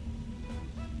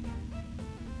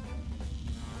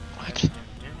 What?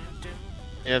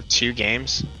 You have 2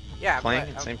 games Yeah, playing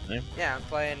at the same time? Yeah, I'm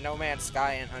playing No Man's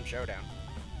Sky and Hunt Showdown.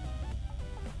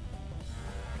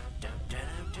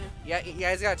 Yeah, you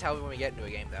guys gotta tell me when we get into a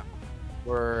game, though.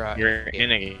 We're You're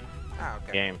in a Oh,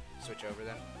 okay. game. Switch over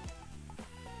then.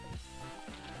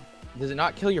 Does it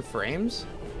not kill your frames?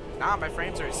 Nah, my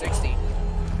frames are at 60. No.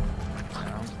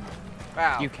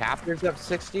 Wow. You cap yours up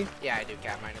 60? Yeah, I do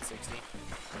cap mine at 60.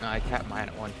 No, I cap mine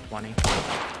at 120.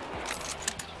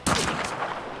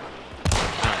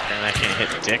 Oh, man, I can't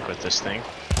hit dick with this thing.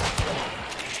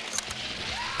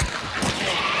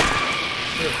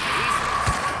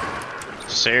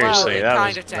 Seriously, Well,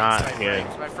 that was not good.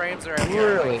 My frames are at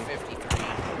Really? like 53.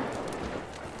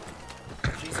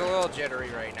 She's a little jittery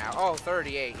right now. Oh,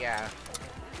 38, yeah.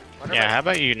 Wonder Yeah, how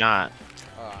about you not?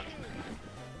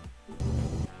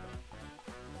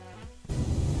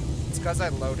 It's because I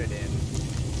loaded in.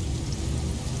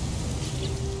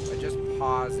 I just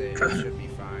pause it, it should be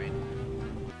fine.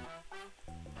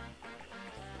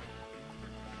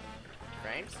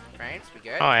 Frames, we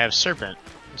good? Oh, I have Serpent.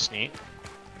 That's neat.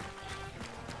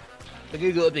 Are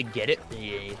you go up and get it?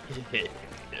 Yeah.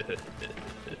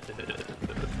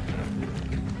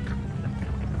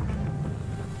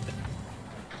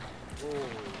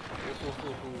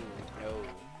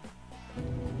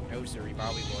 No, sirree,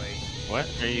 Bobby boy. What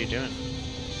are you doing?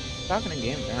 Talking in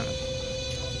game, man.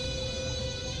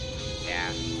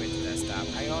 Yeah, quit the desktop.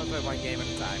 I only play one game at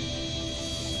a time.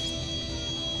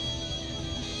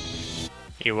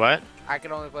 You what? I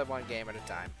can only play one game at a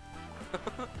time.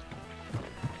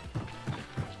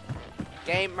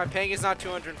 Game, my ping is not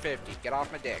 250. Get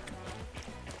off my dick.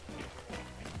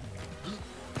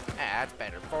 Ah, that's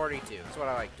better. 42. That's what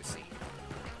I like to see.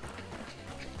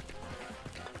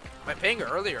 My ping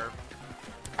earlier,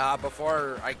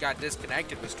 before I got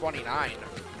disconnected, was 29.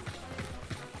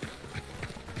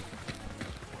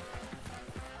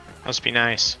 Must be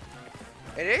nice.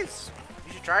 It is.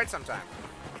 You should try it sometime.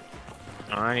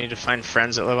 Oh, I need to find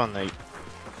friends that live on the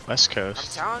West I'm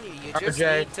Coast. telling you, you just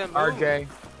RJ, need to move. RJ.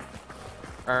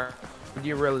 Do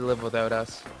you really live without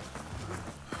us?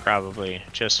 Probably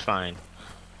just fine.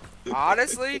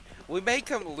 Honestly, We make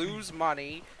him lose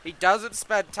money. He doesn't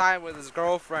spend time with his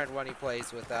girlfriend when he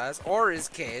plays with us, or his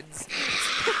kids.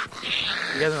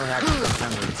 He doesn't really have to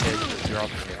spend time with his kids, but his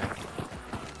girlfriend,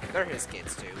 yeah. They're his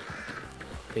kids too.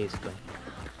 Basically.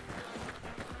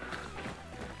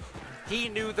 He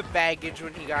knew the baggage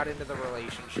when he got into the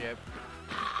relationship.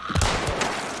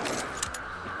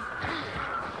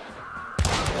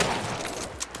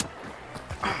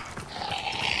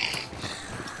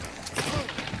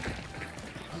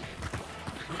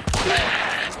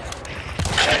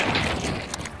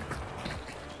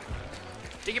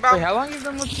 Think about. Wait, how long have you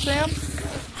been with Sam?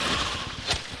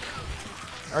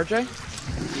 RJ?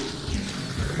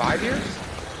 5 years?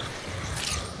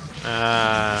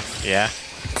 Yeah.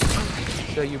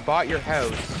 So you bought your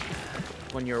house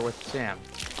when you were with Sam.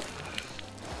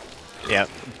 Yep.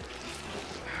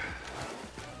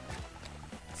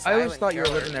 I always Silent thought you were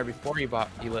killer. living there before you bought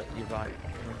it.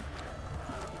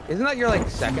 Isn't that your like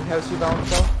second house you've owned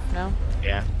so now?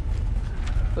 Yeah.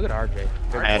 Look at RJ.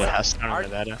 I had a house down in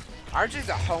Nevada. RJ's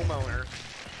a homeowner.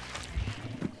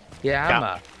 Yeah, I'm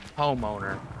a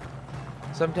homeowner.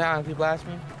 Sometimes people ask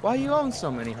me, why you own so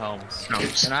many homes?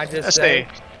 And I just say,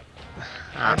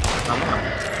 I'm a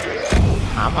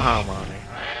homeowner.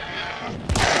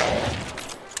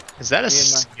 Is that a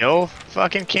skill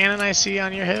fucking cannon I see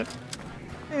on your hip?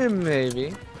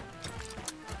 Maybe.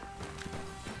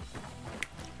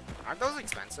 Aren't those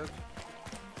expensive?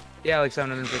 Yeah, like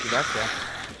 $750, yeah.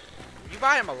 You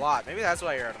buy them a lot. Maybe that's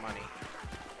why you're out of money.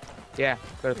 Yeah,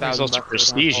 got It's $1,000. also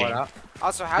prestiging.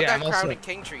 Also, how'd Yeah, that I'm Crown also-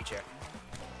 King treat you?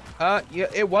 Yeah,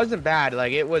 it wasn't bad.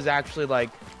 Like, it was actually like,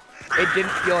 it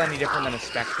didn't feel any different than a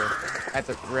Spectre. At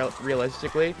the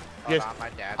realistically, Hold just on, my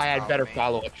dad's I had calling better me.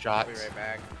 follow-up I'll be shots. right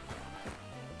back.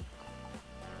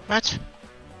 What?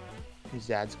 His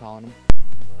dad's calling him.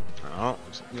 Oh,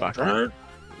 fucking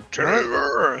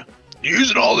Trevor,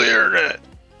 using all the internet.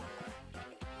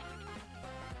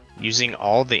 Using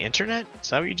all the internet? Is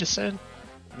that what you just said?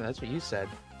 No, that's what you said.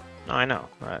 No, I know.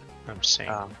 But I'm just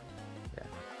saying, Oh.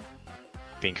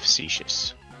 being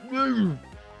facetious.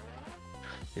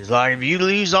 It's like if you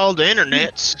lose all the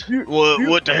internets,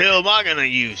 what the hell am I gonna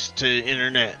use to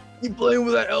internet? You playing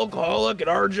with that alcoholic at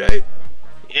RJ?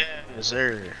 Yeah,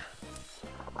 sir.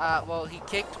 Well, he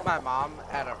kicked my mom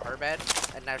out of her bed,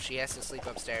 and now she has to sleep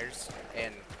upstairs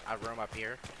in a room up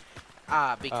here.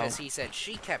 Because he said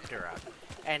she kept her up.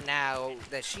 And now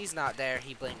that she's not there,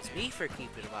 he blames me for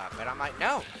keeping him up. And I'm like,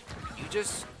 no, you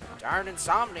just are an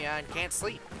insomnia and can't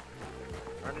sleep.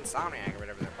 Or an insomniac, or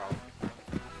whatever they're called.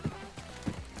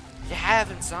 You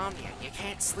have insomnia. You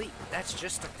can't sleep. That's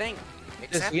just a thing.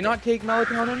 Does Accept he it. not take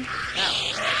melatonin? No.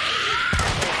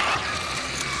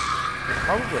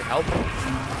 Probably helpful.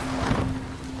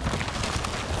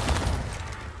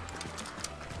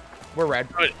 We're red.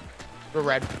 Good. We're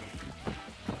red.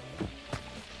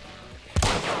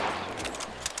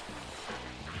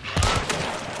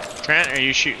 Trent, are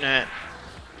you shooting at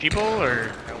people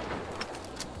or?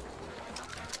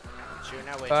 Shooting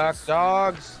at witches. Fuck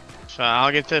dogs. So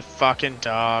I'll get the fucking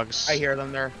dogs. I hear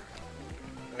them there.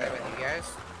 Are they with you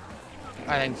guys?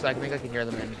 I think so. I think I can hear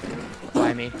them in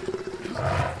by me.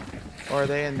 Or are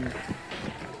they in?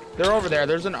 They're over there.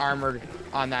 There's an armored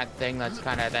on that thing that's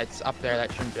up there.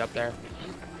 That shouldn't be up there.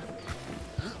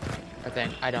 I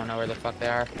think. I don't know where the fuck they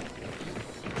are.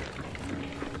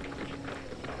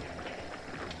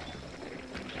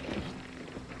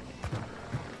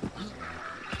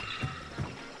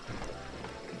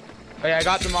 Oh yeah, I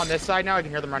got them on this side now. I can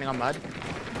hear them running on mud.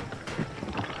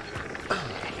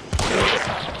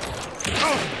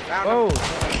 Found Oh, him.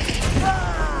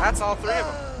 That's all three of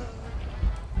them.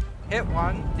 Hit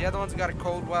one. The other one's got a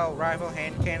Coldwell rifle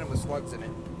hand cannon with slugs in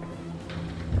it.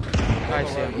 I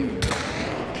see him.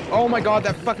 Oh my god,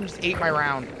 that fucking just ate my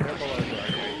round.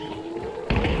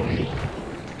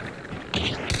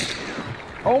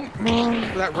 Oh,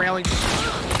 that railing.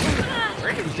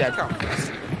 He's dead.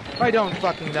 I don't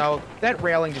fucking know. That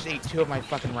railing just ate 2 of my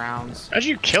fucking rounds. How'd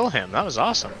you kill him? That was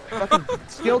awesome. Fucking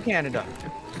Skill Canada.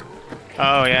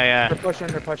 Oh yeah, They're pushing,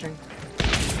 they're pushing.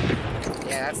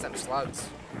 Yeah, that's them slugs.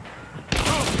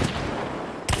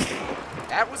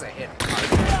 That was a hit.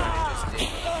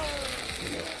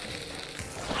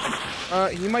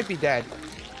 He might be dead.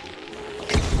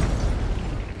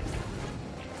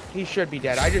 He should be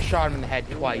dead. I just shot him in the head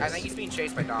twice. I think he's being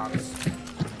chased by dogs.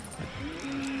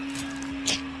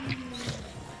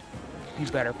 You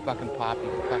better fucking pop,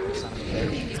 you fucking son of a bitch.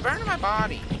 He's burning my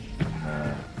body.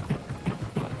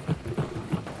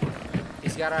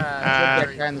 He's got a.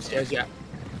 That guy on the stairs, yeah.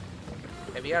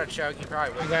 If you got a choke, you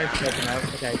probably You would. guys choking out.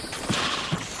 Okay.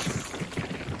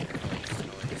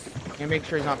 Can you make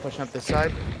sure he's not pushing up this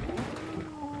side?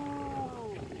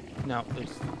 No,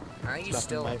 there's. I think you Stuff in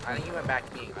still. my I think you went back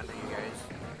to being under you guys.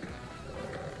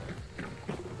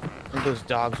 I think those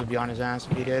dogs would be on his ass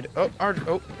if he did. Oh, oh,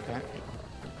 okay.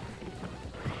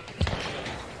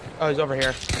 Oh, he's over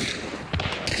here.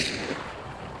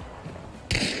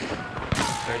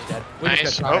 There, he's dead. We Nice.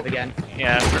 just got shot at again.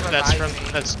 Yeah,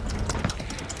 that's.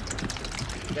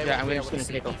 They Yeah, won't I'm be just able gonna to take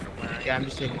see a. me from where I Yeah, am. I'm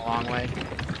just taking a long way.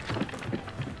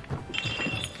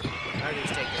 I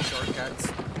just take the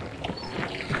shortcuts.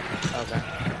 Okay.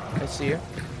 I see you.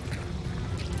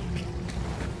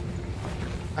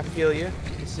 I feel you.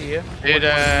 I see you. Dude,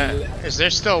 is there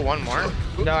still one more?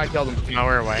 No, I killed him. No,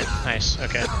 we're white. Nice.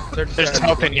 Okay. They're There's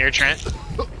help in here, Trent.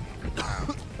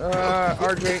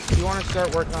 RJ, do you want to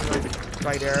start working on the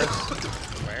Videris?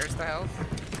 Where's the health?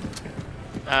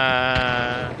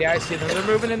 Yeah, I see them. They're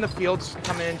moving in the fields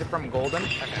coming into from Golden. I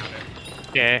found it.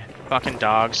 Yeah, fucking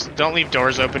dogs. Don't leave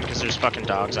doors open because there's fucking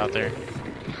dogs out there.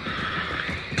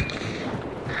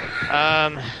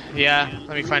 Yeah,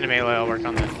 let me find a melee, I'll work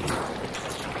on that.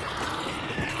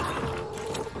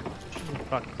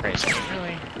 Fucking crazy.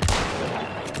 Really?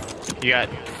 You got,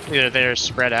 either they're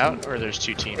spread out or there's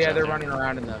two teams. Yeah, out they're there. running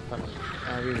around in the fucking.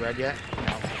 Are we red yet?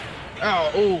 No.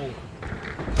 Oh, ooh.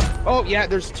 Oh, yeah,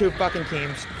 there's two fucking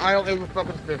teams. I only have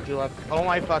fucking 50 left. Oh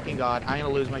my fucking god, I'm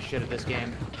gonna lose my shit at this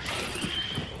game.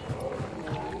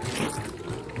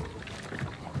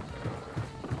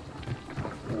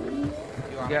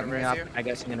 You want Get me to me res up. you? I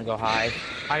guess I'm gonna go hide.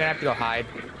 I'm gonna have to go hide.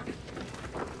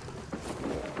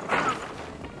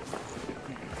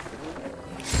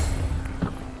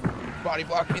 Body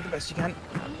block me the best you can.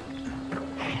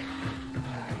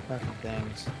 Fucking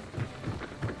things.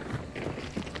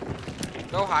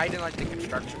 Go hide in like the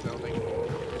construction building.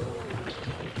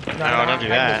 No, don't do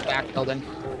that. Back building.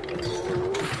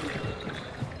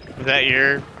 Is that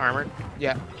your armor?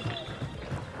 Yeah.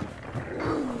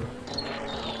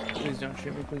 Please don't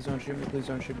shoot me, please don't shoot me, please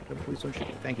don't shoot me, please don't shoot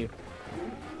me. Thank you.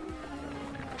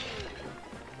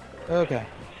 Okay.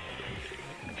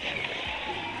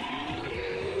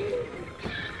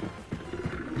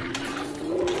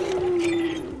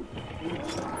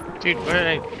 Dude, what did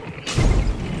I...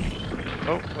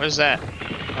 Oh, what is that?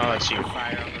 Oh, that's you.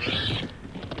 Fire on the roof.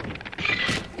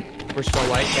 We're still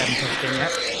light, haven't touched in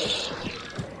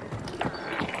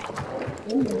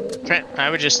yet. Trent, I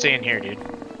would just stay in here, dude.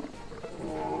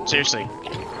 Seriously.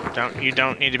 You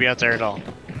don't need to be out there at all.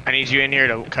 I need you in here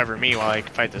to cover me while I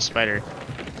fight the spider.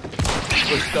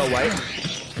 We're still white.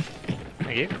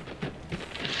 Thank you.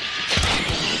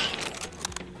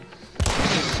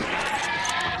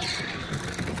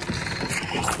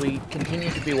 We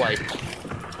continue to be white.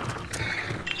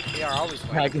 We are always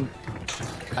I white.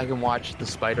 can watch the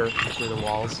spider through the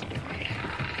walls.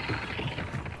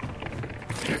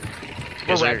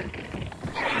 We're Is red.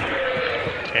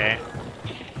 Okay.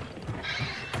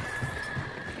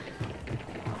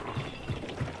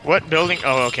 What building?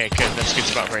 Oh, okay, good. That's a good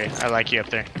spot for you. I like you up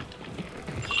there.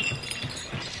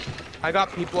 I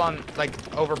got people on, like,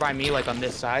 over by me, like, on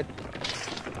this side.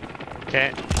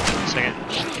 Okay. Second.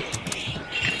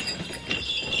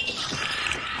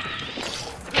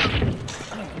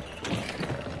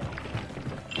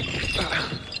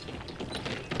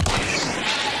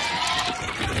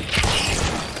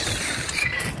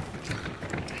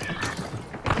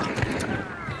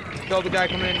 Killed the guy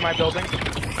coming into my building.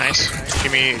 Nice.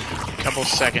 Give me a couple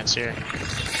seconds here.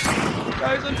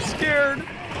 Guys, I'm scared.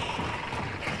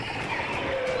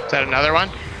 Is that another one?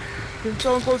 Can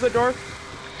someone close that door?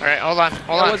 Alright, hold on.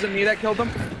 Hold That on. wasn't me that killed him.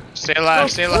 Stay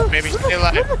alive, baby. Stay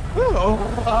alive.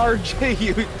 Oh, RJ,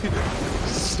 you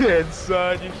said,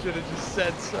 son. You should have just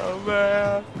said so,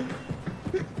 man.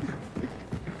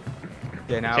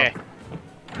 Okay, now. Okay.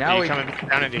 Now Are you we. coming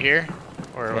down into here?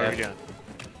 Or what are we doing?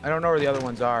 I don't know where the other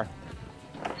ones are.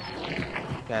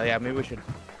 Okay, yeah, maybe we should.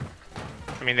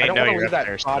 I mean, I they don't know want to you're leave up that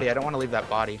there. body. So. I don't want to leave that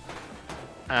body.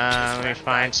 Let me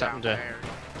find Right something down to. there.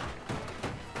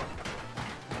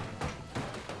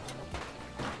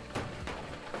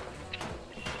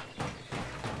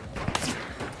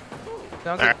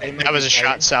 Sounds like they Alright, might that was be a shot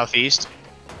fighting. southeast.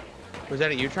 Was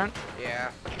that at you, Trent? Yeah.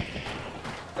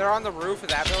 They're on the roof of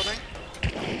that building.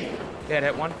 Yeah, it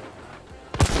hit one.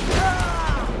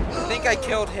 I think I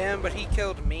killed him, but he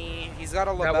killed me. He's got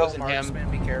a That Lebel wasn't him. marksman.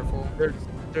 Be careful.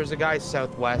 There's a guy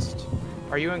southwest.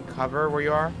 Are you in cover where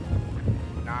you are?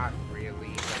 Not really.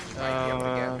 But he might be able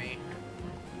to get me.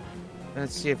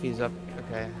 Let's see if he's up.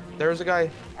 Okay. There's a guy.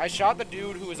 I shot the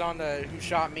dude who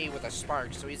shot me with a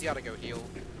spark, so he's got to go heal.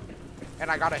 And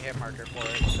I got a hit marker for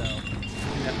it, so.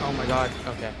 Oh my god.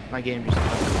 Okay. My game just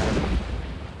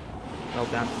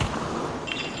melted down.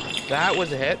 That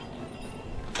was a hit.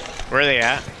 Where are they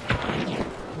at?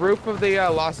 roof of the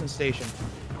Lawson station.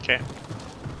 Okay.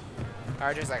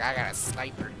 RJ's like, I got a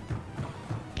sniper.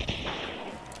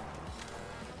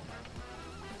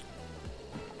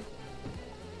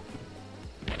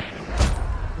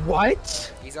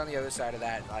 What? He's on the other side of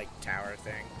that like tower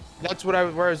thing. That's where I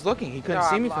was looking. He couldn't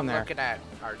see me from I'm there. looking at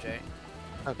RJ.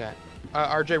 Okay.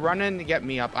 RJ, run in to get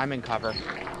me up. I'm in cover.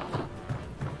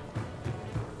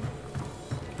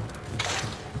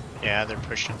 Yeah, they're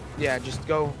pushing. Yeah, just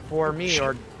go for me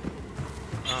or.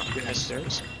 Oh,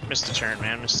 missed the turn,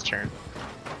 man. Missed the turn.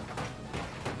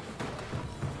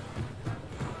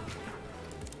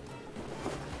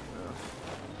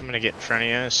 I'm gonna get in front of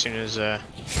you as soon as. Oh,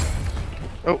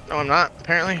 no, I'm not.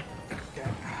 Apparently. Okay.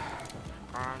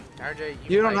 RJ,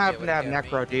 You don't might happen be to have able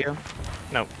get Necro, do you?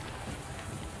 No. Okay,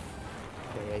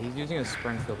 yeah, he's using a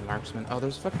Springfield marksman. Oh,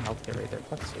 there's a fucking health kit right there.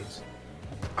 Fuck sakes.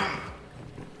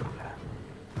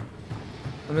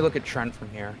 Let me look at Trent from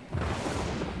here.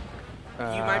 You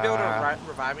might be able to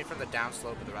revive me from the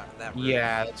downslope of that roof.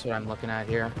 Yeah, that's what I'm looking at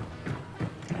here.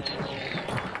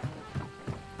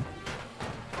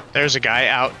 There's a guy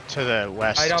out to the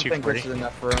west. I don't think 240. this is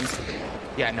enough room.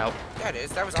 Yeah, no. Yeah, it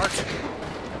is. That was RJ.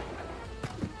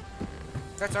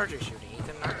 That's RJ shooting,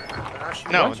 Ethan. Not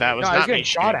shooting. No, that was I was not getting me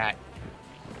shot shooting. at.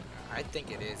 I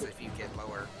think it is if you get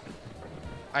lower.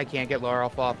 I can't get lower. I'll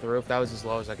fall off the roof. That was as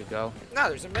low as I could go. No,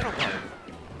 there's a middle part.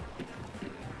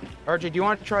 RJ, do you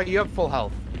want to try? You have full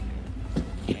health.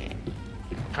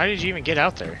 How did you even get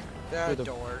out there? The Through the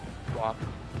door. walk.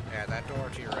 Yeah, that door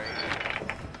to your right.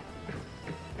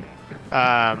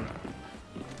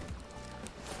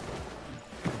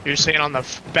 You're saying on the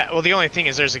well, the only thing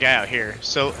is there's a guy out here.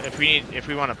 So if we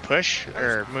want to push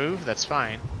or move, that's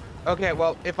fine. Okay,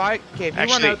 well, if you run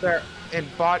Actually- out there and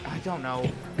bought, I don't know.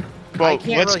 Well, can't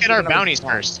let's really get shoot our another bounties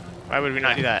spawn. first. Why would we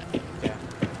not do that? Yeah.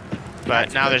 But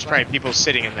That's a now good there's plan. probably people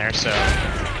sitting in there, so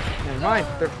Never mind.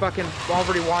 They're fucking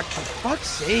already watching. Fuck's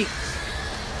sakes.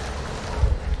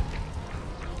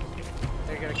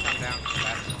 They're gonna come down.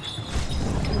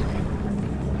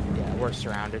 Yeah, we're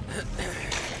surrounded.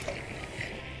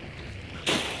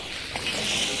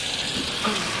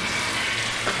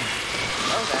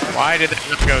 why did it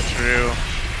not go through?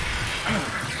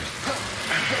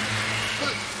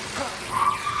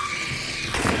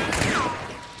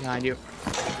 Behind you.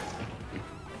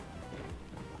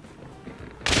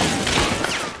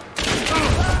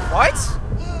 What?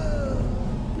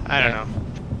 I don't know.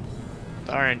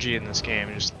 The RNG in this game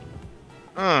is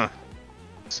just,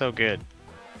 so good.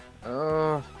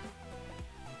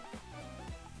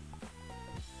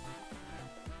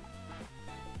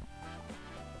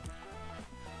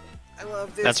 I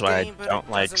love this That's why game, I but don't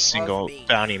it like doesn't love single me.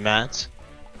 bounty maps.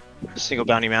 Single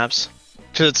bounty maps.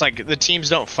 Because it's like the teams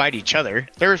don't fight each other.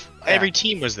 Every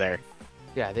team was there.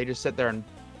 Yeah, they just sit there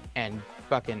and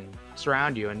fucking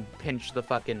surround you and pinch the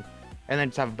fucking, and then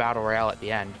just have a battle royale at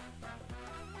the end.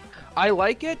 I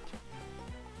like it.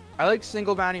 I like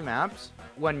single bounty maps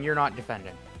when you're not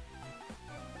defending.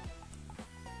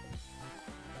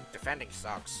 Defending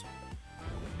sucks.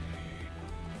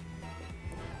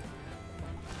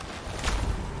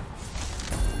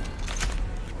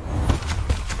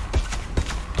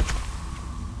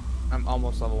 I'm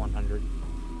almost level 100.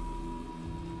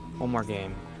 One more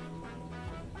game.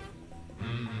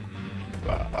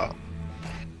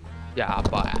 Yeah,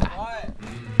 but What?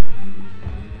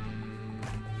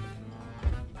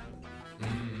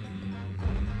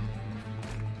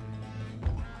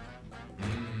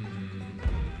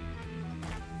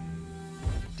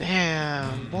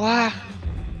 Damn, boy.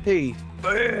 hey,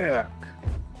 fuck.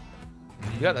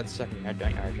 You got that second head,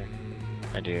 don't you, RJ?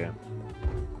 I do.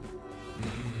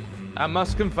 I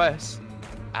must confess.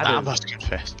 I must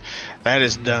confess, that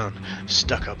is done.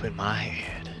 Stuck up in my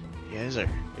head. Yes, sir.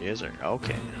 Yes, sir.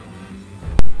 Okay.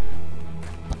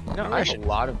 No, I have a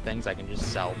lot of things I can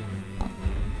just sell.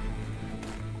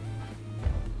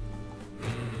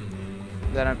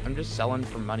 That I'm just selling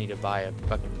for money to buy a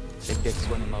fucking big dick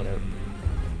swinging loadout.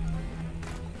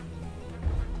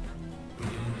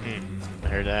 I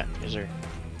heard that. Yes, sir.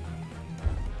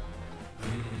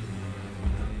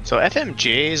 So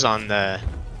FMJs on the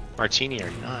Martini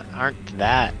aren't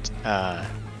that I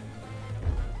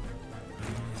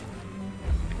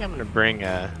think I'm gonna bring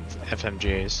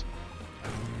FMJs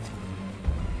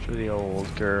for the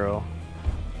old girl.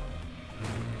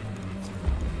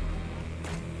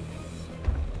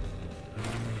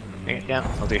 Yeah,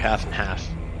 I'll do half and half.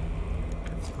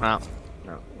 Well,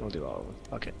 no, we'll do all of them.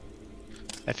 Okay.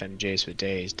 FMJs for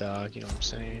days, dog. You know what I'm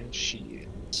saying? Shit.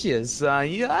 Yes,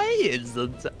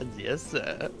 yes,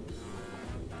 sir.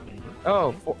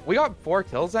 Oh, we got 4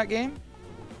 kills that game?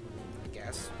 I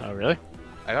guess. Oh, really?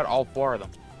 I got all 4 of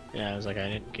them. Yeah, I was like, I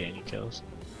didn't get any kills.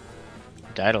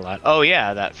 Died a lot. Oh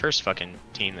yeah, that first fucking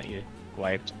team that you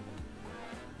wiped.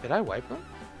 Did I wipe them?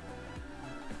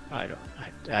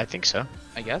 I think so.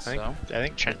 I guess so. I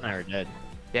think Trent and I are dead.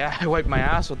 Yeah, I wiped my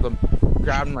ass with them.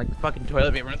 Grabbed them like fucking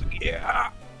toilet paper. And I was like, yeah.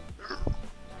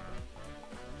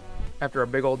 After a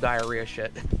big old diarrhea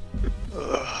shit.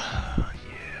 Yeah.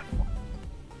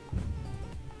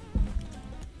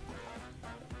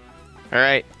 All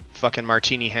right, fucking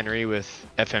Martini Henry with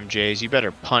FMJs. You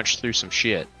better punch through some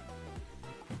shit.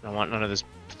 I don't want none of this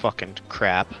fucking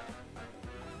crap.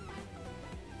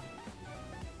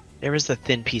 There was the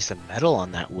thin piece of metal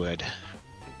on that wood.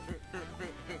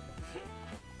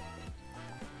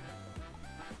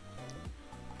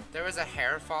 There was a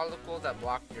hair follicle that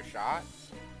blocked your shot.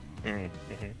 Mm-hmm.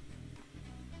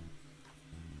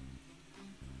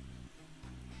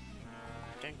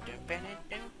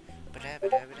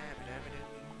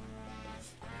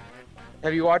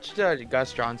 Have you watched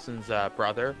Gus Johnson's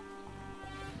brother?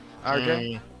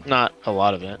 RJ? Not a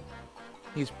lot of it.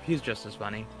 He's just as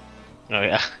funny. Oh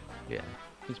yeah. Yeah,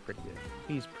 he's pretty good.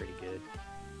 He's pretty good.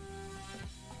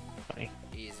 Funny.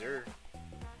 Easer.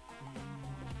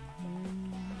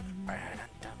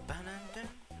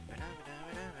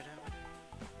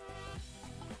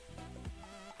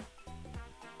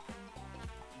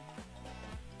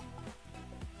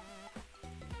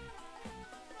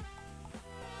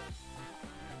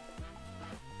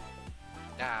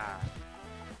 Ah,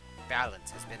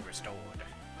 balance has been restored.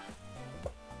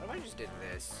 What if I just did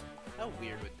this? How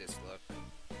weird would this look?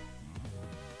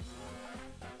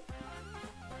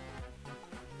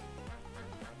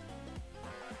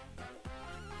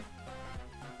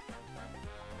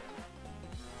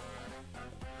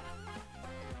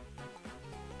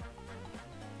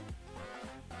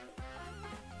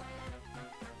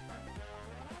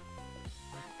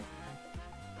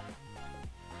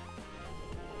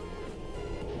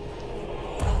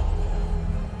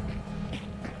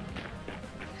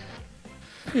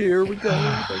 Here we go.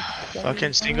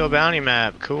 Fucking single bounty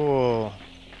map. Cool.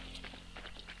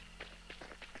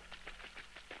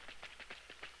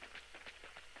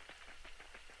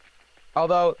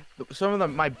 Although some of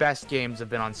my best games have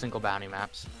been on single bounty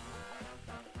maps.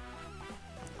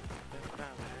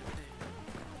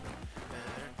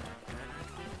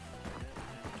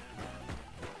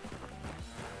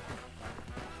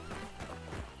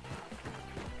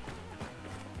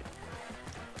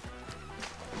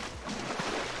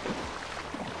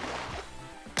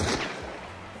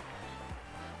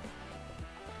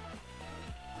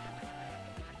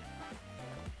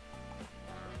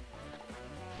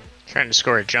 Trying to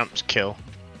score a jump kill.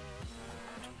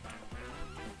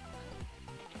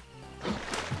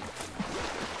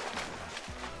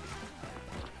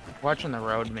 Watching the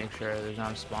road to make sure there's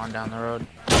not a spawn down the road.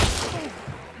 I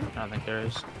don't think there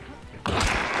is.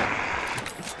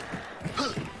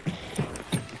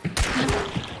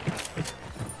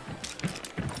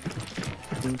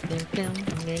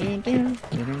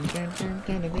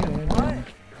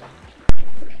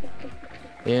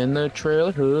 In the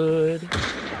trailer hood.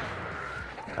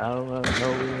 I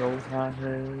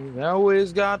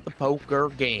always got the poker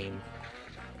game.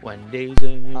 When days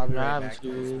in I'll be right driving back.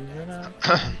 school,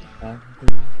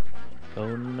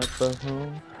 going up a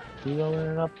home,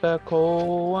 going up a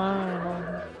cold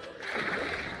wine.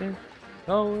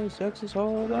 Always Texas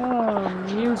hold on,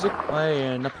 music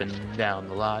playing up and down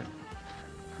the lot.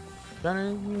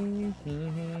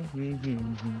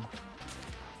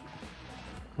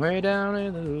 Way down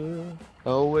in the hood,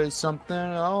 always something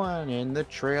on in the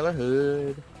trailer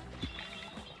hood.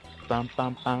 Bum,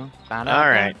 bum, bum, ba, da,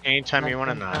 Alright, da, anytime you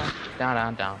want to da, knock. Down,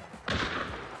 down, down.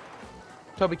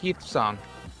 Toby Keith's song.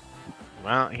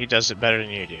 Well, he does it better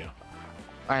than you do.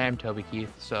 I am Toby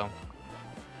Keith, so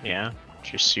Yeah?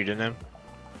 It's your pseudonym?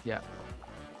 yeah.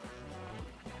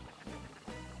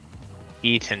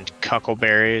 Ethan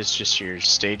Cuckleberry is just your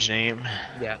stage name.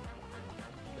 Yeah.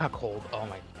 Cuckold. Oh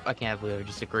my. I can't believe I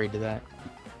just agreed to that.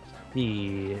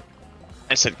 Yeah.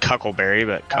 I said Cuckleberry,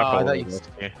 but Oh, I Cuckold.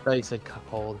 thought you said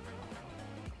cuckold.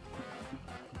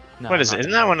 No, What is not it?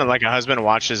 Isn't that when like a husband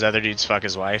watches other dudes fuck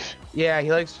his wife? Yeah, he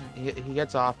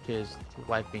gets off to his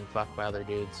wife being fucked by other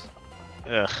dudes.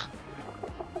 Ugh.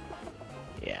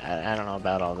 Yeah, I don't know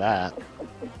about all that.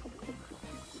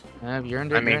 If you're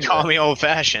into, I mean, call me old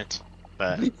fashioned,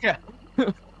 but yeah.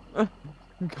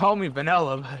 Call me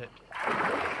vanilla, but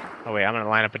oh wait, I'm gonna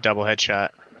line up a double headshot.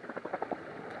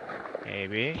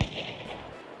 Maybe.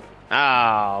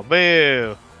 Oh,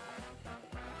 boo!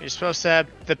 You're supposed to have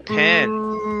the pin.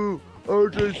 Ooh,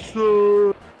 RJ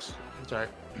sucks. Sorry.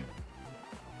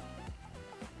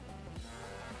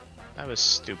 That was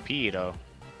stupido.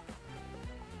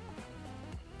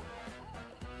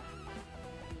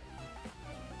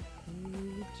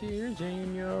 Tears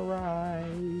in your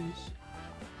eyes.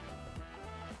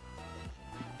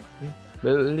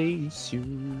 But at least you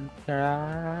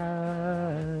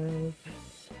cry.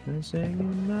 And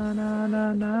singing na na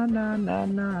na na na na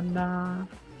na na.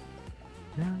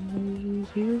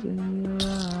 Tears in your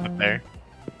eyes. Up there.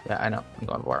 Yeah, I know. I'm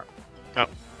going for it. Oh.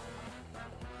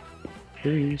 At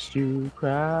least you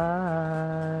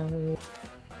cry.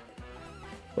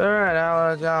 Alright,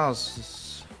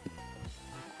 Alex.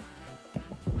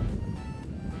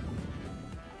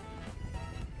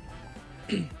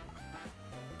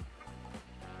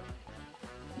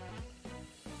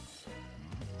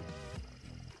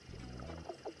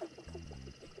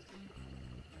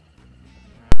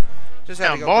 Just had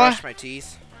to Down, go boy. brush my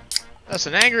teeth. That's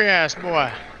an angry ass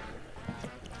boy.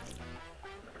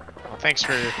 Well, thanks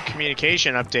for your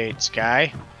communication updates,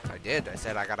 guy. I did. I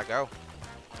said I gotta go.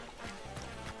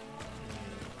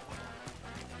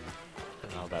 I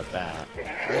don't know about that.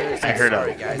 Really I heard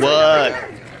sorry, a guys. what? I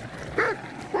gotta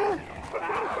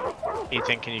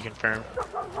Ethan, can you confirm? go.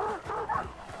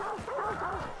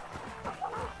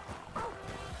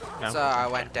 No. So I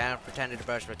went down, pretended to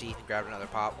brush my teeth, and grabbed another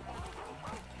pop.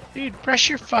 Dude, brush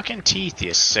your fucking teeth,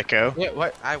 you sicko. Yeah,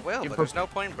 what? I will, You but there's no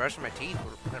point in brushing my teeth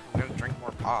if I'm gonna drink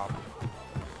more pop.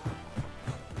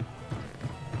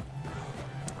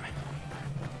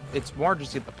 It's more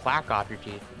just get the plaque off your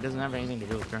teeth. It doesn't have anything to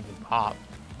do with drinking pop.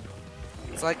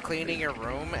 It's like cleaning your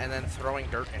room and then throwing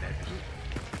dirt in it.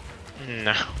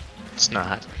 No, it's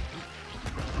not.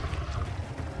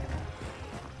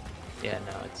 Yeah,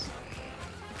 no, it's...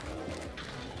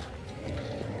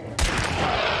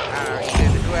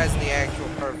 Ethan, who has the actual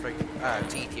perfect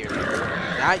teeth here?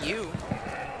 Not you.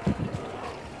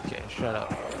 Okay, shut up.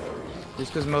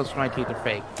 Just because most of my teeth are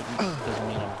fake doesn't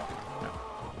mean I'm...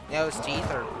 Those teeth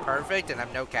are perfect and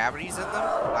have no cavities in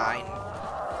them? Mine.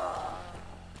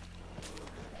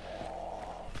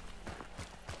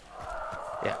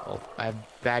 Yeah, well, I have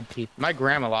bad teeth. My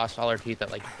grandma lost all her teeth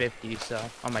at like 50, so...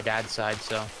 On my dad's side,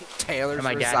 so... Taylor's And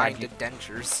my dad resigned to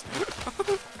dentures.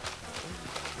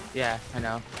 Yeah, I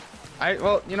know.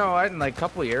 Well, you know what? In like a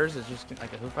couple of years, it's just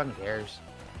like, who fucking cares?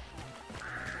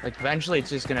 Like, eventually it's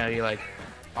just gonna be like...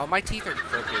 All my teeth are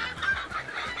crooked.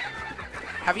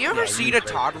 Have you ever Yeah, seen a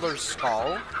usually. toddler's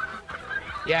skull?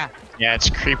 Yeah. Yeah, it's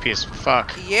creepy as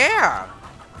fuck. Yeah.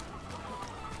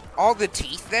 All the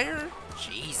teeth there?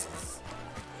 Jesus.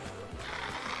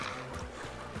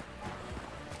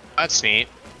 That's neat.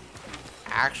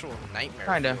 Actual nightmare.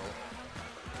 Kinda.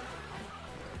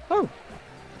 fuel. Oh.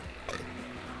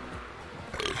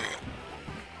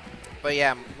 But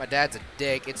yeah, my dad's a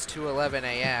dick. It's 2:11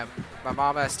 a.m. My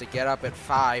mom has to get up at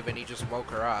 5 and he just woke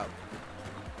her up.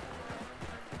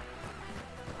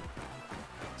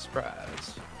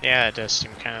 Surprise. Yeah, it does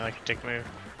seem kind of like a dick move.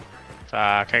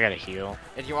 Fuck, I gotta heal.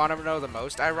 And you want to know the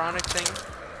most ironic thing?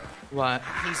 What?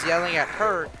 He's yelling at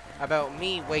her about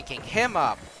me waking him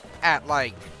up at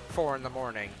like 4 in the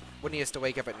morning when he has to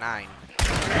wake up at 9. What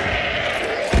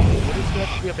does he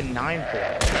have to be up at 9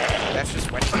 for? That's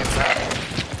just when he gets up.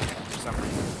 For some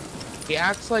reason. He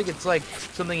acts like it's like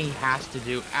something he has to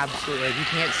do. Absolutely. Like, you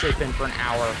can't sleep in for an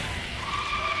hour.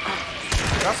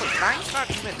 But also, 9's not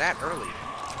even that early.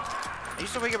 I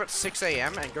used to wake up at 6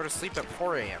 a.m. and go to sleep at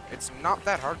 4 a.m. It's not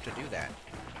that hard to do that.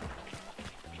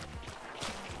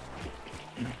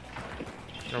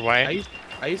 Or why?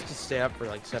 I used to stay up for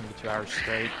like 72 hours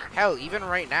straight. Hell, even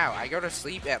right now, I go to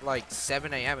sleep at like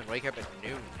 7 a.m. and wake up at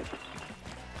noon.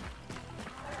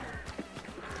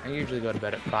 I usually go to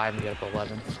bed at 5 and get up at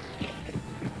 11.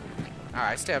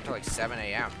 I stay up till like 7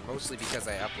 a.m. mostly because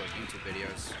I upload YouTube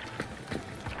videos.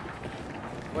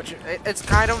 Which, it's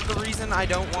kind of the reason I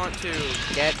don't want to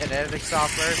get an editing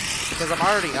software, because I'm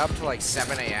already up to like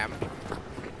 7 a.m.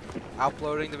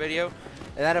 uploading the video.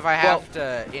 And then if I have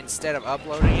to, instead of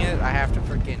uploading it, I have to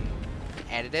freaking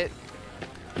edit it.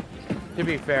 To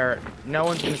be fair, no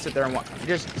one's gonna sit there and watch.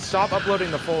 Just stop uploading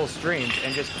the full streams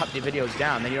and just cut the videos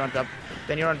down. Then you don't have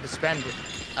to spend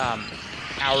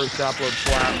hours to upload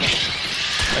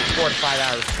 4 to 5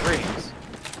 hour streams,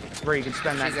 where you can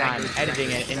spend that time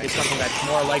editing it into something that's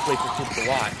more likely for people to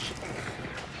watch.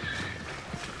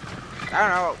 I don't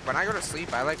know, when I go to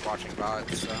sleep, I like watching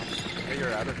VODs, so I figure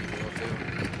other people will too.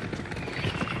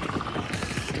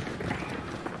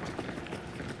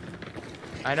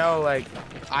 I know, like,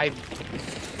 I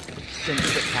didn't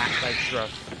sit past like the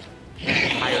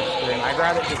entire stream. I'd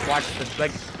rather just watch the,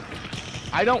 like,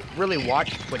 I don't really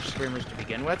watch Twitch streamers to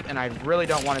begin with, and I really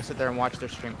don't want to sit there and watch their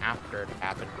stream after it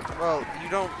happened. Well, you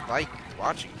don't like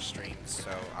watching streams,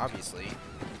 so obviously.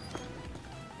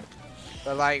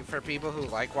 But like for people who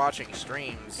like watching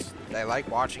streams, they like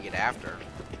watching it after.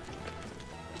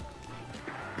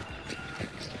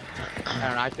 I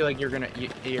don't know. I feel like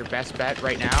your best bet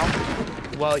right now,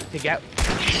 well, to get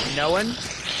known, is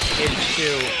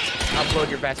to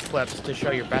upload your best clips to show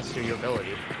your best of your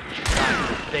ability.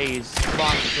 These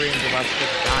long streams of us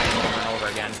just dying over and over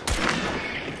again.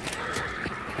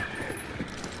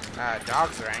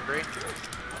 Dogs are angry.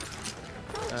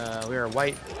 We are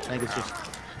white. I think it's just.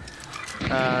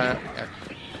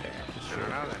 Sure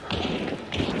know that.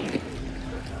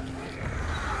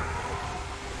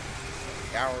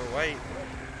 Yeah, we're white.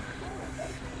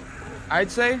 I'd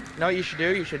say, no, what you should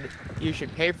do, you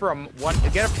should pay for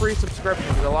get a free subscription,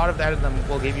 because a lot of them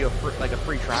will give you a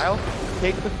free trial.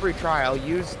 Take the free trial,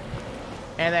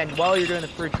 and then while you're doing the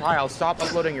free trial, stop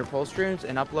uploading your full streams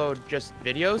and upload just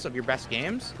videos of your best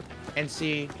games, and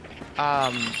see,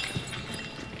 and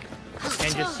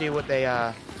just see what they,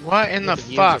 What in the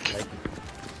fuck?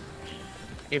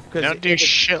 Like. Don't do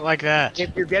shit like that.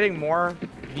 If you're getting more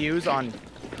views on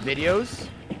videos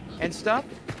and stuff,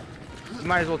 you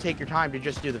might as well take your time to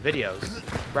just do the videos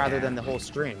rather than the whole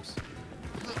streams.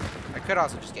 I could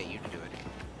also just get you to do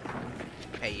it.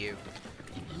 Pay you.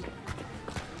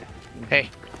 Hey.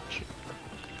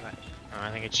 What? Oh,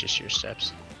 I think it's just your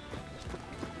steps.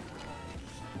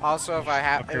 Also, if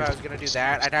I was gonna do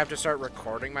that, I'd have to start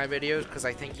recording my videos, because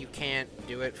I think you can't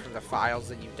do it from the files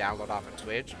that you download off of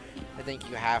Twitch. I think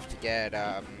you have to get.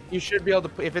 You should be able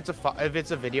to. If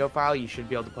it's a video file, you should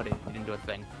be able to put it into a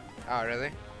thing. Oh,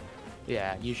 really?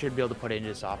 Yeah, you should be able to put it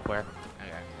into software.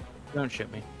 Okay. Don't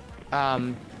ship me.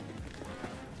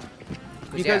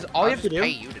 Because yeah, all I'll you have to just do. pay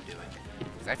you to do it.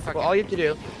 'Cause I fucking All you have to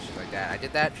do. hate shit like that. I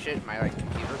did that shit in my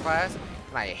computer class,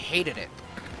 and I hated it.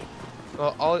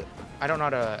 Well, I don't know how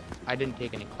to. I didn't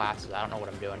take any classes. I don't know what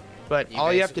I'm doing. But You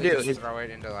all you have to do basically is. just throw it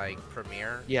into like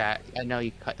Premiere. Yeah, I know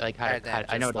you cut like how to And then cut.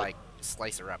 I know just, to like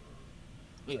slice her up.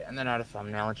 Yeah, and then add a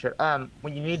thumbnail and shit.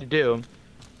 What you need to do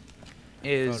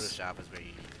is. Photoshop is where you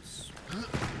use.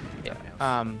 Yeah.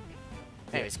 thumbnails.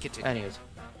 Anyways, continue. Anyways,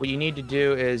 what you need to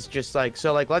do is just like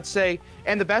let's say,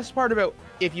 and the best part about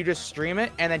if you just stream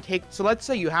it and then let's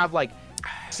say you have like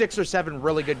 6 or 7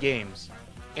 really good games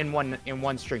in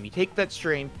one stream. You take that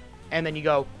stream and then you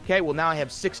go, okay, well now I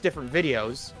have 6 different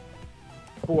videos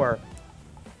for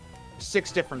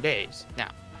 6 different days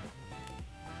now.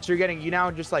 So you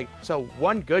now just like, so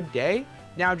one good day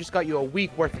now just got you a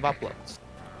week worth of uploads.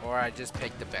 Or I just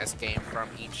pick the best game from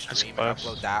each That's stream and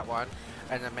close. upload that one,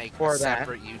 and then make Or a that.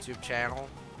 separate YouTube channel,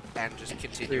 and just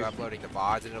continue Dude. uploading the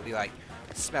VODs, and it'll be like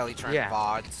Smelly Trent Yeah.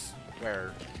 VODs,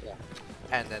 where, Yeah.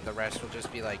 and then the rest will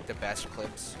just be like the best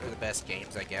clips or the best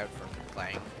games I get from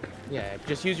playing. Yeah,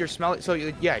 just use your smelly. So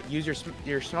use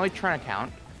your Smelly Trent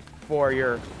account for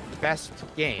your best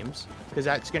games, because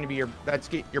that's going to be your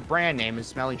brand name is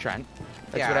Smelly Trent.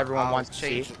 That's yeah, what everyone I'll wants to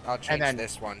change, see. I'll change then-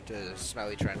 this one to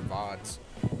Smelly Trent VODs,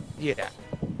 Yeah.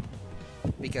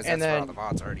 because And that's where all then- the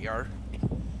VODs already are.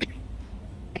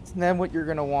 And then what you're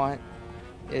gonna want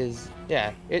is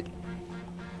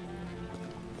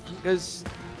because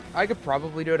I could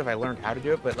probably do it if I learned how to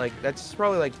do it, but like that's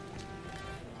probably like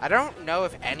I don't know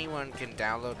if anyone can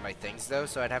download my things though,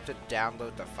 so I'd have to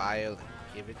download the file and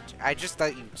give it to, I just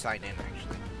thought you'd sign in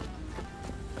actually.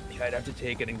 I'd have to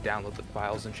take it and download the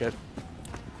files and shit.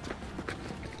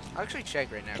 I'll actually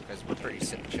check right now because we're pretty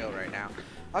sit and chill right now.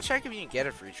 I'll check if you can get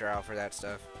a free trial for that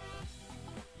stuff.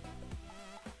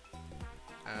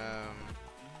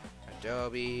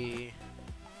 Adobe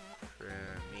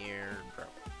Premiere Pro.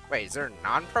 Wait, is there a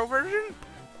non-pro version?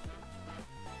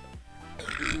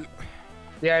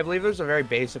 Yeah, I believe there's a very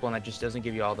basic one that just doesn't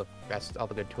give you all the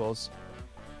good tools.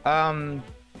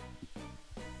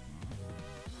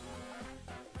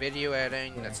 Video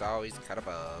editing, that's always cut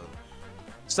above.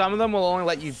 Some of them will only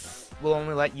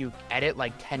let you edit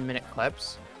like 10-minute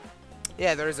clips.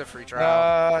 Yeah, there is a free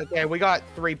trial. Okay, we got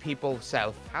 3 people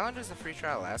south. How long does the free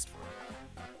trial last for?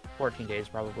 14 days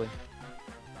probably.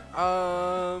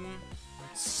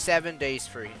 7 days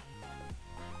free.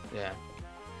 Yeah.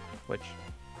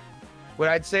 What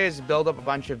I'd say is build up a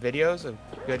bunch of videos of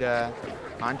good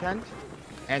content,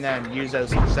 and then use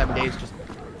those 7 days. Just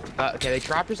okay, they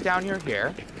trapped us down here.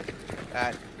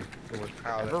 That For that's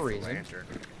whatever the reason. lantern.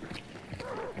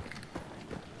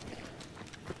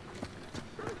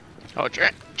 Oh,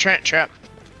 Trent trap.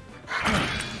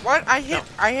 What? I hit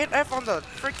F on the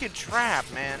freaking trap,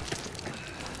 man.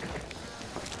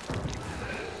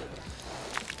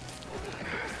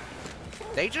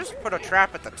 They just put a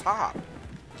trap at the top.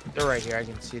 They're right here. I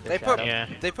can see the They shadow. put Yeah.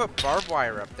 they put barbed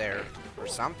wire up there or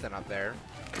something up there.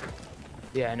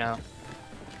 Yeah, I know.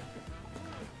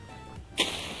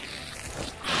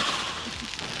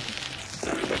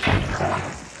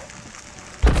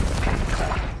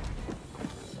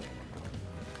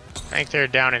 I think they're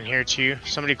down in here too.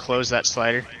 Somebody close that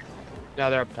slider. No,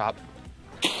 they're up top.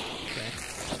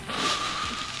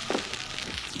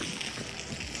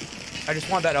 I just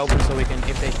want that open so we can,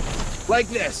 if they, like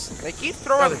this. They keep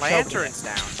throwing Brother, choke lanterns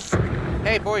down.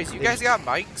 Hey boys, you guys got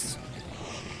mics?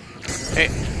 Hey,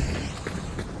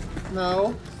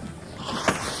 No.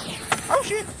 Oh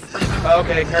shit!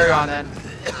 Okay, carry on then.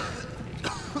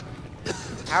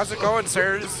 How's it going,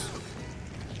 sirs?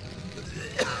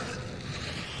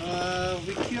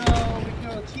 We kill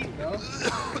a team though.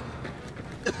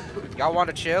 Y'all want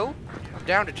to chill? I'm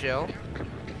down to chill.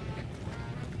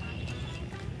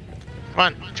 come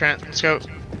on, Trent, let's go.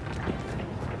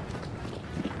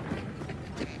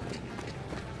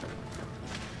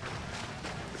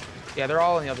 Yeah, they're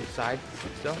all on the other side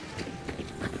still.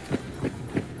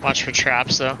 Watch for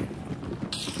traps though.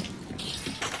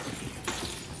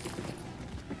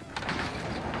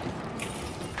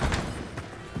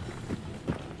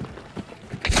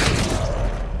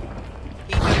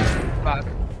 Fuck.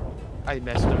 I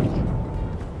missed him.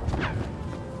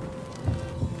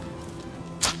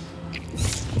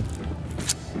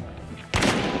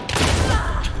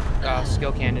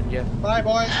 Skill cannon, yeah. Bye,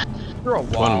 boys. Through a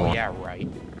One wall, more. yeah, right.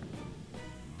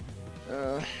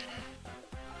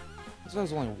 This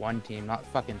was only one team, not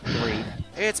fucking three.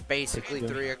 It's basically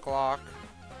 3 o'clock.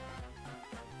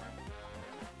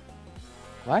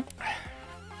 What?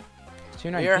 It's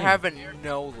 2:19. We are having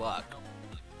no luck.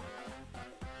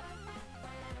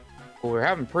 Well, we're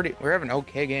having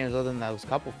okay games other than those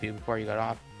couple few before you got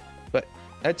off. But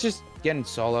that's just getting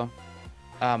solo.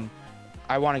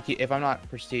 I want to keep, if I'm not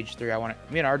Prestige 3, me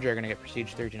and RJ are going to get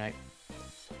Prestige 3 tonight.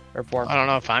 Or 4. I don't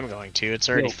know if I'm going to. It's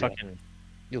already You'll get it. fucking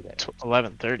You'll get it.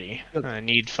 11:30. You'll- I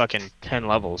need fucking 10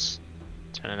 levels.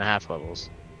 10 and a half levels.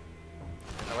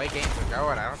 The way games are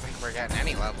going, I don't think we're getting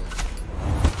any levels.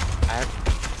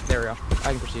 There we go.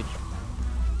 I can Prestige.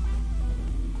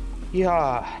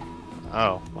 Yeah.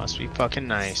 Oh, must be fucking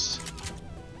nice.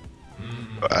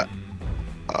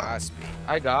 Must be.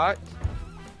 I got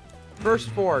first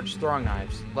forge throwing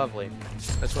knives. Lovely.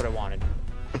 That's what I wanted.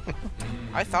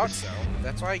 I thought so.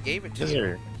 That's why I gave it to Yes, you.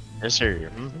 sir. Yes,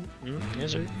 sir.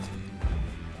 Yes, sir.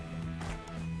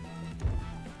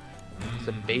 It's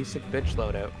a basic bitch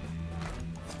loadout.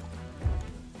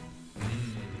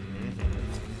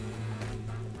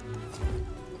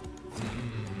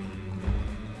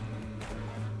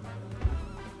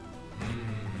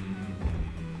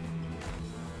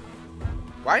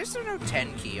 Why is there no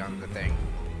 10 key on the thing?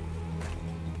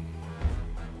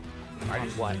 On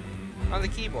what? On the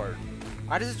keyboard.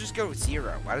 Why does it just go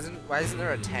 0? Why isn't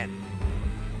there a 10?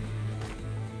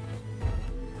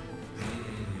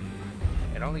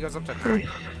 It only goes up to 9.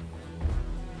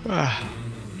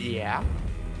 Yeah.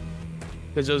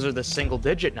 Because those are the single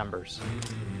digit numbers.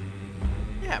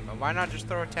 Yeah, but why not just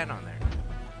throw a 10 on there?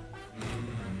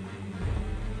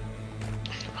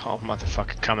 Oh,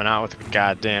 motherfucker coming out with a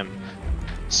goddamn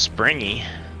springy.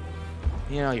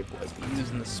 You know your boys be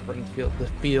using the Springfield, the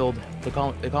field. They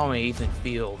call me Ethan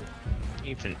Field.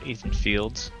 Ethan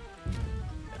Fields.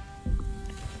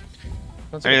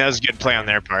 That's I mean, okay. that was a good play on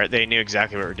their part. They knew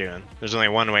exactly what we're doing. There's only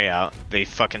one way out. They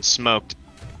fucking smoked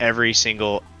every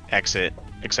single exit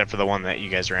except for the one that you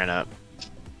guys ran up.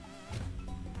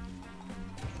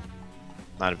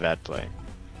 Not a bad play.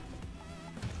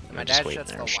 My I'm just dad waiting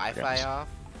shuts the there. Wi-Fi off,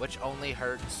 which only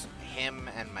hurts him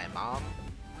and my mom.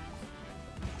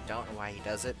 Don't know why he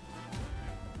does it.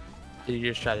 Did you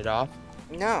just shut it off?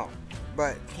 No,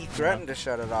 but he threatened to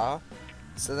shut it off.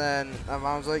 So then my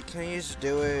mom's like, can you just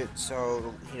do it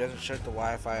so he doesn't shut the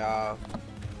Wi-Fi off?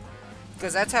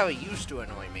 Because that's how he used to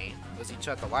annoy me, was he'd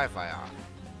shut the Wi-Fi off.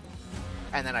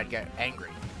 And then I'd get angry.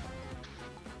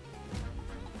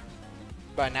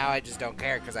 But now I just don't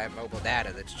care because I have mobile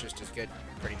data that's just as good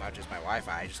pretty much as my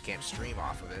Wi-Fi. I just can't stream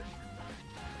off of it.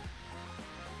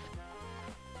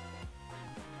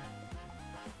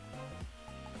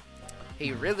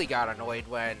 He really got annoyed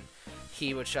when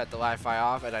he would shut the Wi-Fi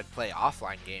off and I'd play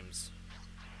offline games.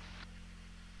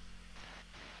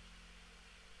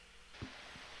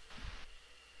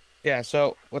 Yeah,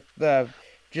 so with the,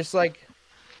 just like,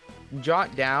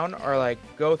 jot down or like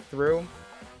go through,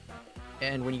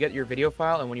 and when you get your video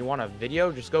file and when you want a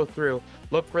video, just go through,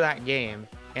 look for that game,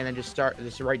 and then just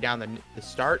write down the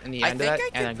start and the end of that,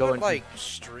 and then go put into like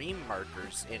stream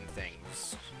markers in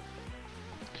things.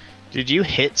 Did you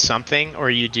hit something or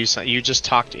you do something? You just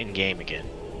talked in game again.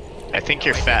 I think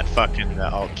you're fat fucking the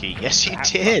alt key. Yes, you Fat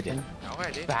did. fucking- No, What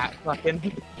I did? Fat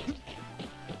fucking.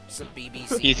 Some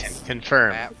BBC. Ethan,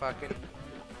 confirm. Fat fucking.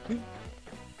 Computer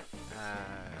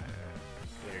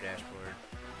dashboard.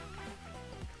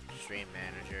 Stream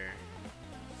manager.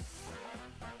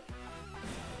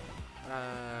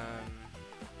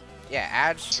 Yeah,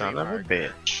 add stream Son of a marker.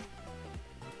 bitch.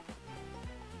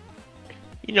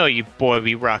 You know you boy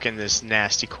be rocking this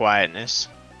nasty quietness.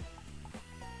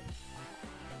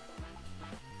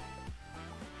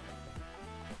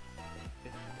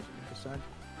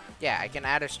 Yeah, I can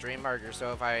add a stream marker,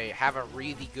 so if I have a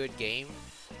really good game,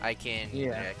 I can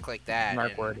click that. Mark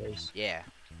and, where it is. Yeah.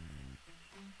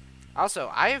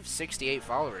 Also, I have 68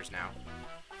 followers now.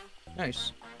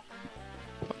 Nice.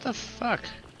 What the fuck?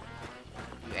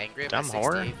 You angry at Dumb my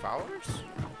whore. 68 followers?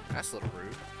 That's a little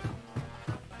rude.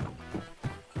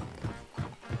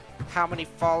 How many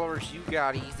followers you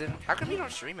got, Ethan? How come you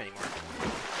don't stream anymore?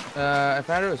 I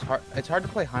found it was hard. It's hard to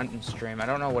play Hunt and stream. I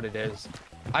don't know what it is.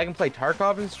 I can play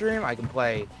Tarkov and stream. I can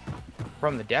play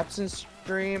From the Depths and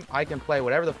stream. I can play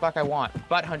whatever the fuck I want,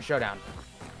 but Hunt Showdown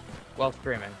while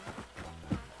streaming.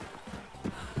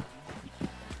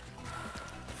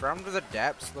 From the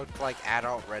Depths looked like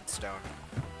adult Redstone.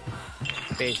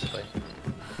 Basically,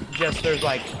 just there's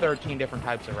like 13 different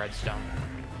types of redstone.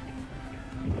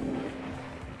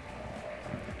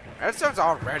 Redstone's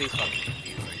already fucking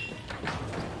confusing.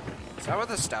 Some of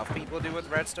the stuff people do with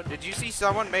redstone. Did you see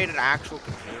someone made an actual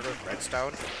computer with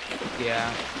redstone?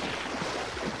 Yeah.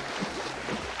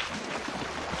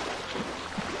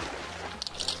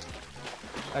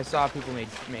 I saw people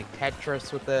make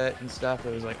Tetris with it and stuff.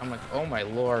 It was like, I'm like, oh my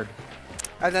lord.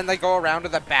 And then they go around to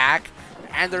the back,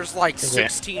 and there's like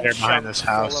 16 they're behind chunks this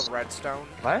full house. of redstone.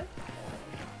 What?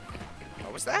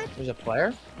 What was that? There's a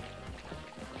player?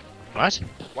 What?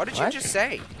 What did you What? just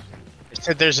say? It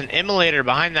said there's an immolator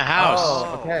behind the house.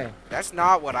 Oh, okay. That's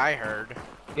not what I heard.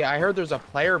 Yeah, I heard there's a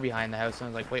player behind the house, and I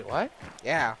was like, wait, what?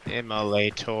 Yeah.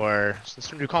 Immolator. Since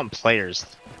when do you call them players?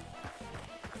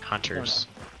 Hunters.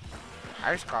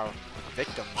 I just call them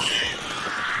victims.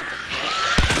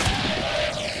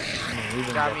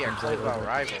 Even Got me a victims Coldwell lately.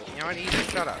 rival. You know what, Ethan?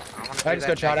 Shut up. I want to I do just that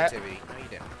got shot at. negativity. No, you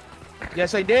didn't.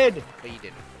 Yes, I did. But you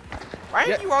didn't. Why are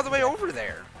Yeah. you all the way over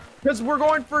there? Because we're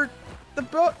going for the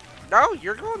boat. No,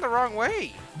 you're going the wrong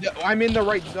way. I'm in the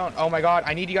right zone. Oh my god,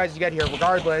 I need you guys to get here,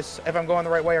 regardless if I'm going the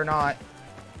right way or not.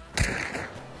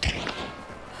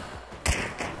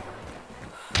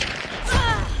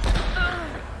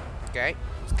 Okay.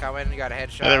 He's coming. You got a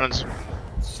headshot. Other one's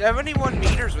 71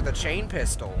 meters with a chain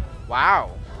pistol.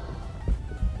 Wow.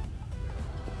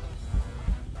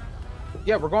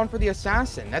 Yeah, we're going for the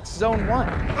assassin. That's zone 1.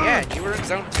 Yeah, you were in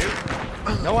zone 2.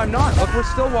 No, I'm not. Look where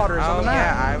Stillwater is on Oh, the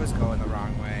map. yeah, I was going the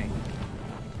wrong way.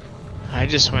 I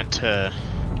just went to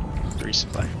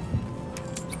resupply.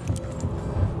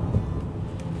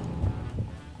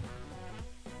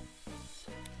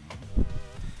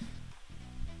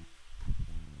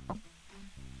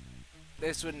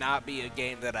 This would not be a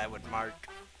game that I would mark.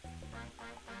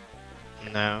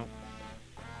 No.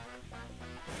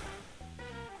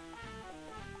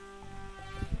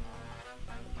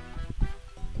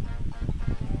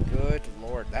 Good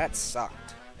lord, that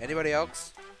sucked. Anybody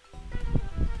else?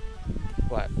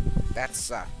 What? That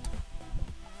sucked.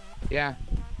 Yeah.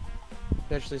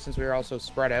 Especially since we were also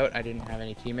spread out, I didn't have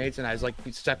any teammates, and I was like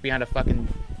stuck behind a fucking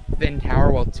thin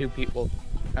tower while two people.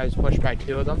 I was pushed by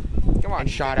 2 of them Come on. and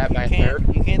you shot can't- at by a you can't-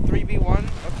 third You can't 3v1?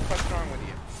 What the fuck's wrong with you?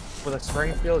 with a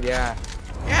Springfield. Yeah.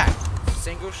 Yeah.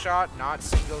 Single shot, not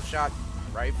single shot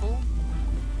rifle?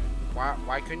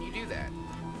 Why couldn't you do that?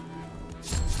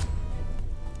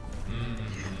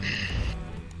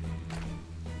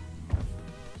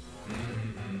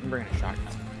 I'm bringing a shotgun.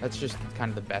 That's just kind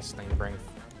of the best thing to bring at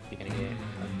the beginning of the game.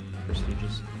 Like,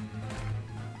 prestigious.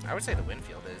 I would say the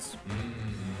Winfield is.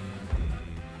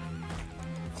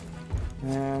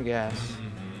 I guess.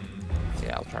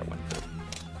 Yeah, I'll try Winfield.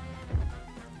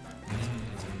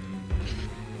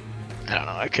 I don't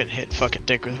know. I couldn't hit fucking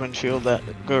dick with Winfield that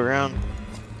go around.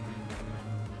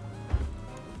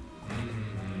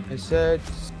 I said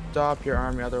stop your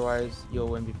army, otherwise you'll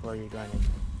win before you join it.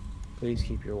 Please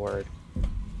keep your word.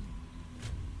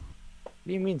 What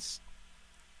do you mean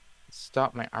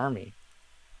stop my army?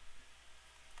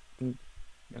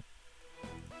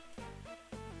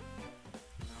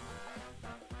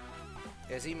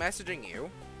 Is he messaging you?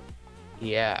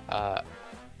 Yeah,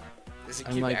 Is it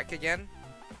I'm Quebec like- again?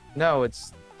 no,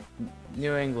 it's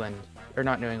New England. Or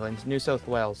not New England, New South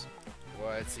Wales.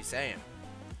 What's he saying?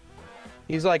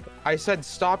 He's like, I said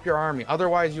stop your army,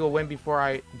 otherwise you will win before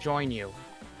I join you.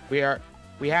 We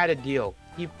had a deal.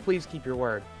 Please keep your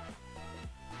word.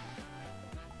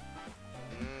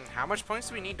 How much points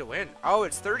do we need to win? Oh,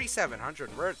 it's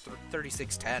 3,700. We're at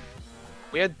 3,610.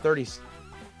 We had 30.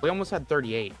 We almost had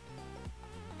 38.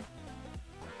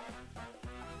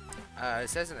 It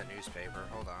says in the newspaper.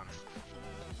 Hold on.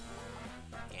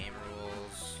 Game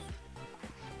rules.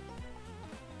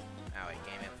 Oh wait,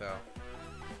 game info.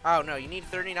 Oh no, you need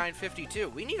 3952.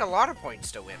 We need a lot of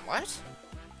points to win. What?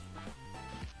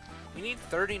 We need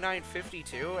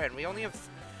 3952, and we only have.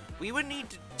 We would need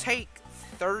to take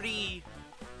 30.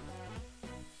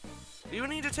 We would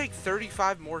need to take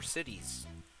 35 more cities.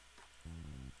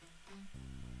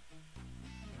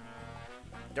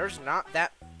 There's not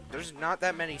that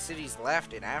many cities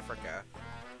left in Africa.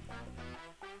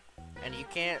 And you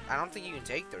can't, I don't think you can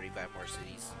take 35 more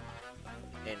cities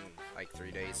in like 3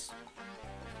 days.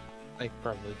 I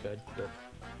probably could, but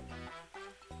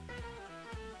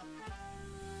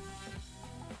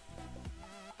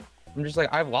I'm just like,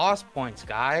 I've lost points,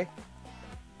 guy.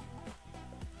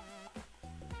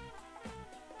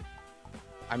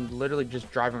 I'm literally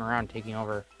just driving around taking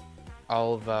over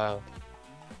all of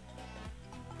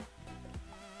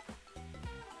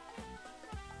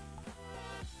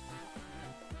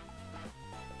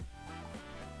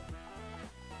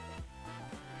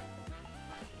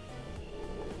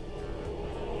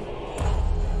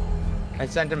I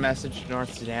sent a message to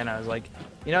North Sudan. I was like,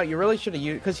 you know, you really should have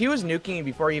used, because he was nuking it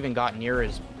before he even got near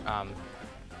his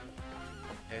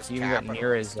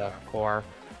core.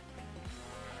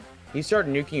 He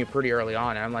started nuking it pretty early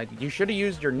on, and I'm like, you should have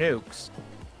used your nukes,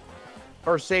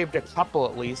 or saved a couple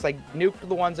at least. Like, nuked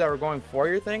the ones that were going for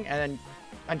your thing, and then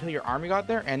until your army got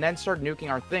there, and then started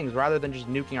nuking our things rather than just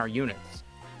nuking our units.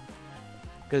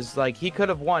 Because like he could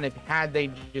have won if had they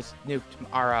just nuked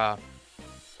our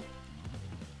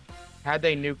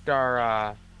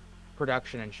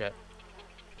production and shit.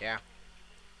 Yeah.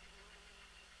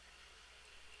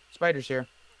 Spider's here.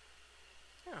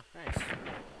 Oh, nice.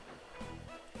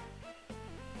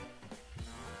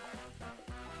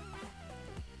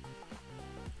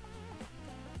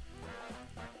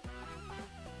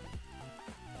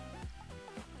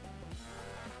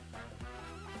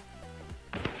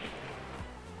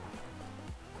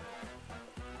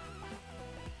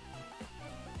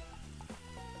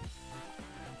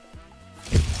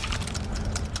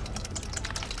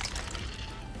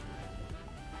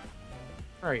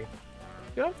 Where are you?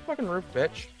 Get off the fucking roof,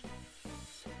 bitch.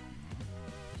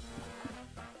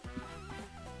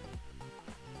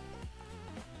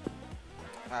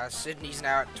 Sydney's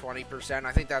now at 20%.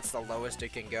 I think that's the lowest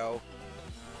it can go.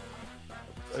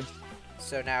 Good.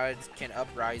 So now it can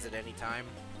uprise at any time.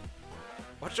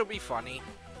 Which will be funny.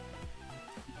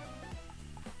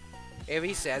 If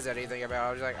he says anything about it,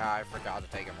 I'll be like, I forgot to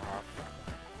take him off.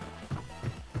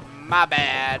 My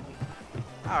bad.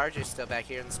 Oh, RJ's still back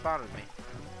here in the spawn with me.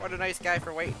 What a nice guy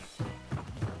for waiting.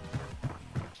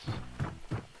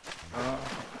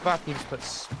 Fuck, he just put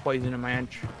poison in my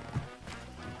inch.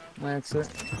 That's it.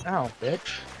 Ow,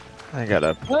 bitch. I got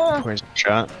a poison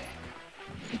shot.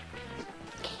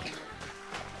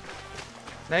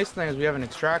 Nice thing is we have an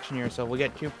extraction here, so if we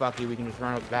get too fucky, we can just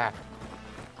run it back.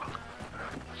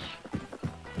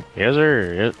 Yes,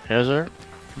 sir. Yes, sir.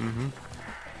 Mm-hmm.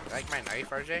 You like my knife,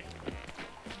 RJ?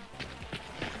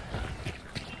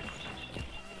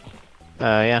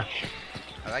 Yeah.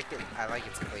 I like it. I like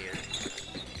it's clear.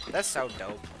 That's so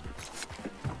dope.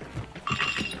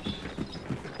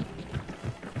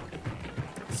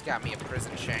 It's got me a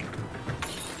prison shank.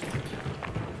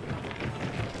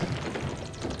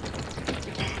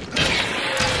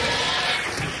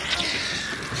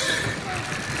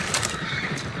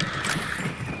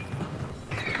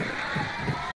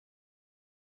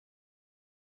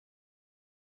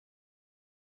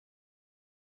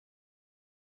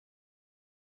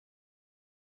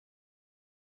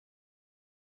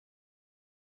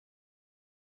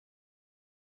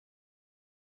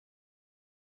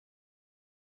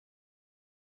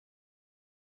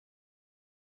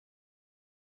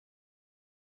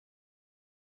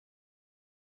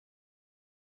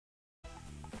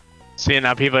 See,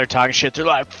 now people are talking shit. They're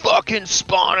like, fucking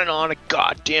spawning on a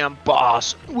goddamn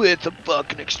boss with a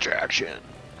fucking extraction.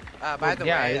 By the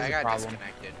yeah, way, it is I a got problem.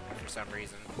 disconnected for some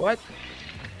reason. What?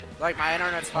 Like, my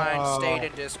internet's fine, Oh. stayed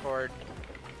in Discord,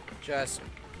 just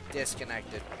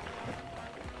disconnected.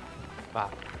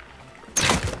 Fuck.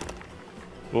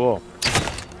 Cool.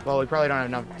 Well, we probably don't have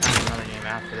enough time to run a game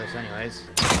after this anyways.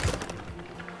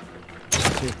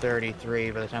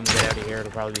 2:33, by the time we get out of here,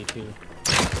 it'll probably be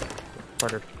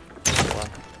 2:45.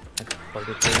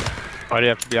 Why do you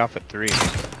have to be off at 3?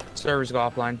 Servers go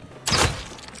offline.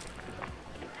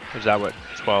 Is that what,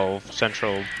 12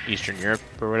 Central Eastern Europe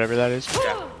or whatever that is?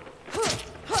 Yeah.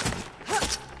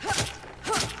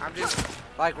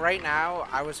 Like right now,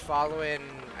 I was following,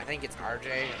 I think it's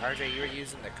RJ. RJ, you were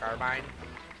using the carbine,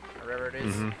 or whatever it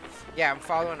is. Yeah, I'm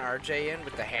following RJ in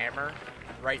with the hammer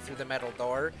right through the metal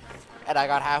door. And I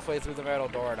got halfway through the metal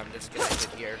door and I'm disconnected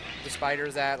here. The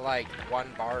spider's at like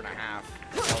 1.5 bars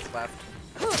health left.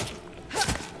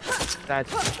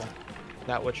 That's cool.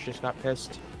 That witch just got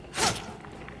pissed.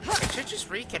 It should just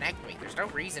reconnect me. There's no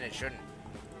reason it shouldn't.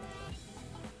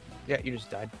 Yeah, you just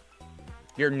died.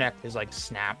 Your neck is like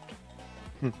snapped.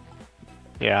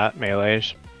 Yeah,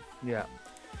 melees. Yeah.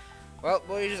 Well,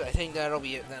 boys, I think that'll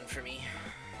be it then for me.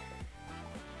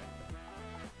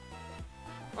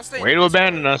 I'll stay in Way the to Discord.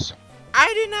 abandon us.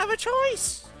 I didn't have a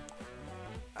choice.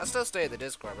 I'll still stay at the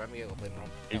Discord, but I'm gonna go play more.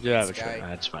 You did have a choice.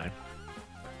 That's fine.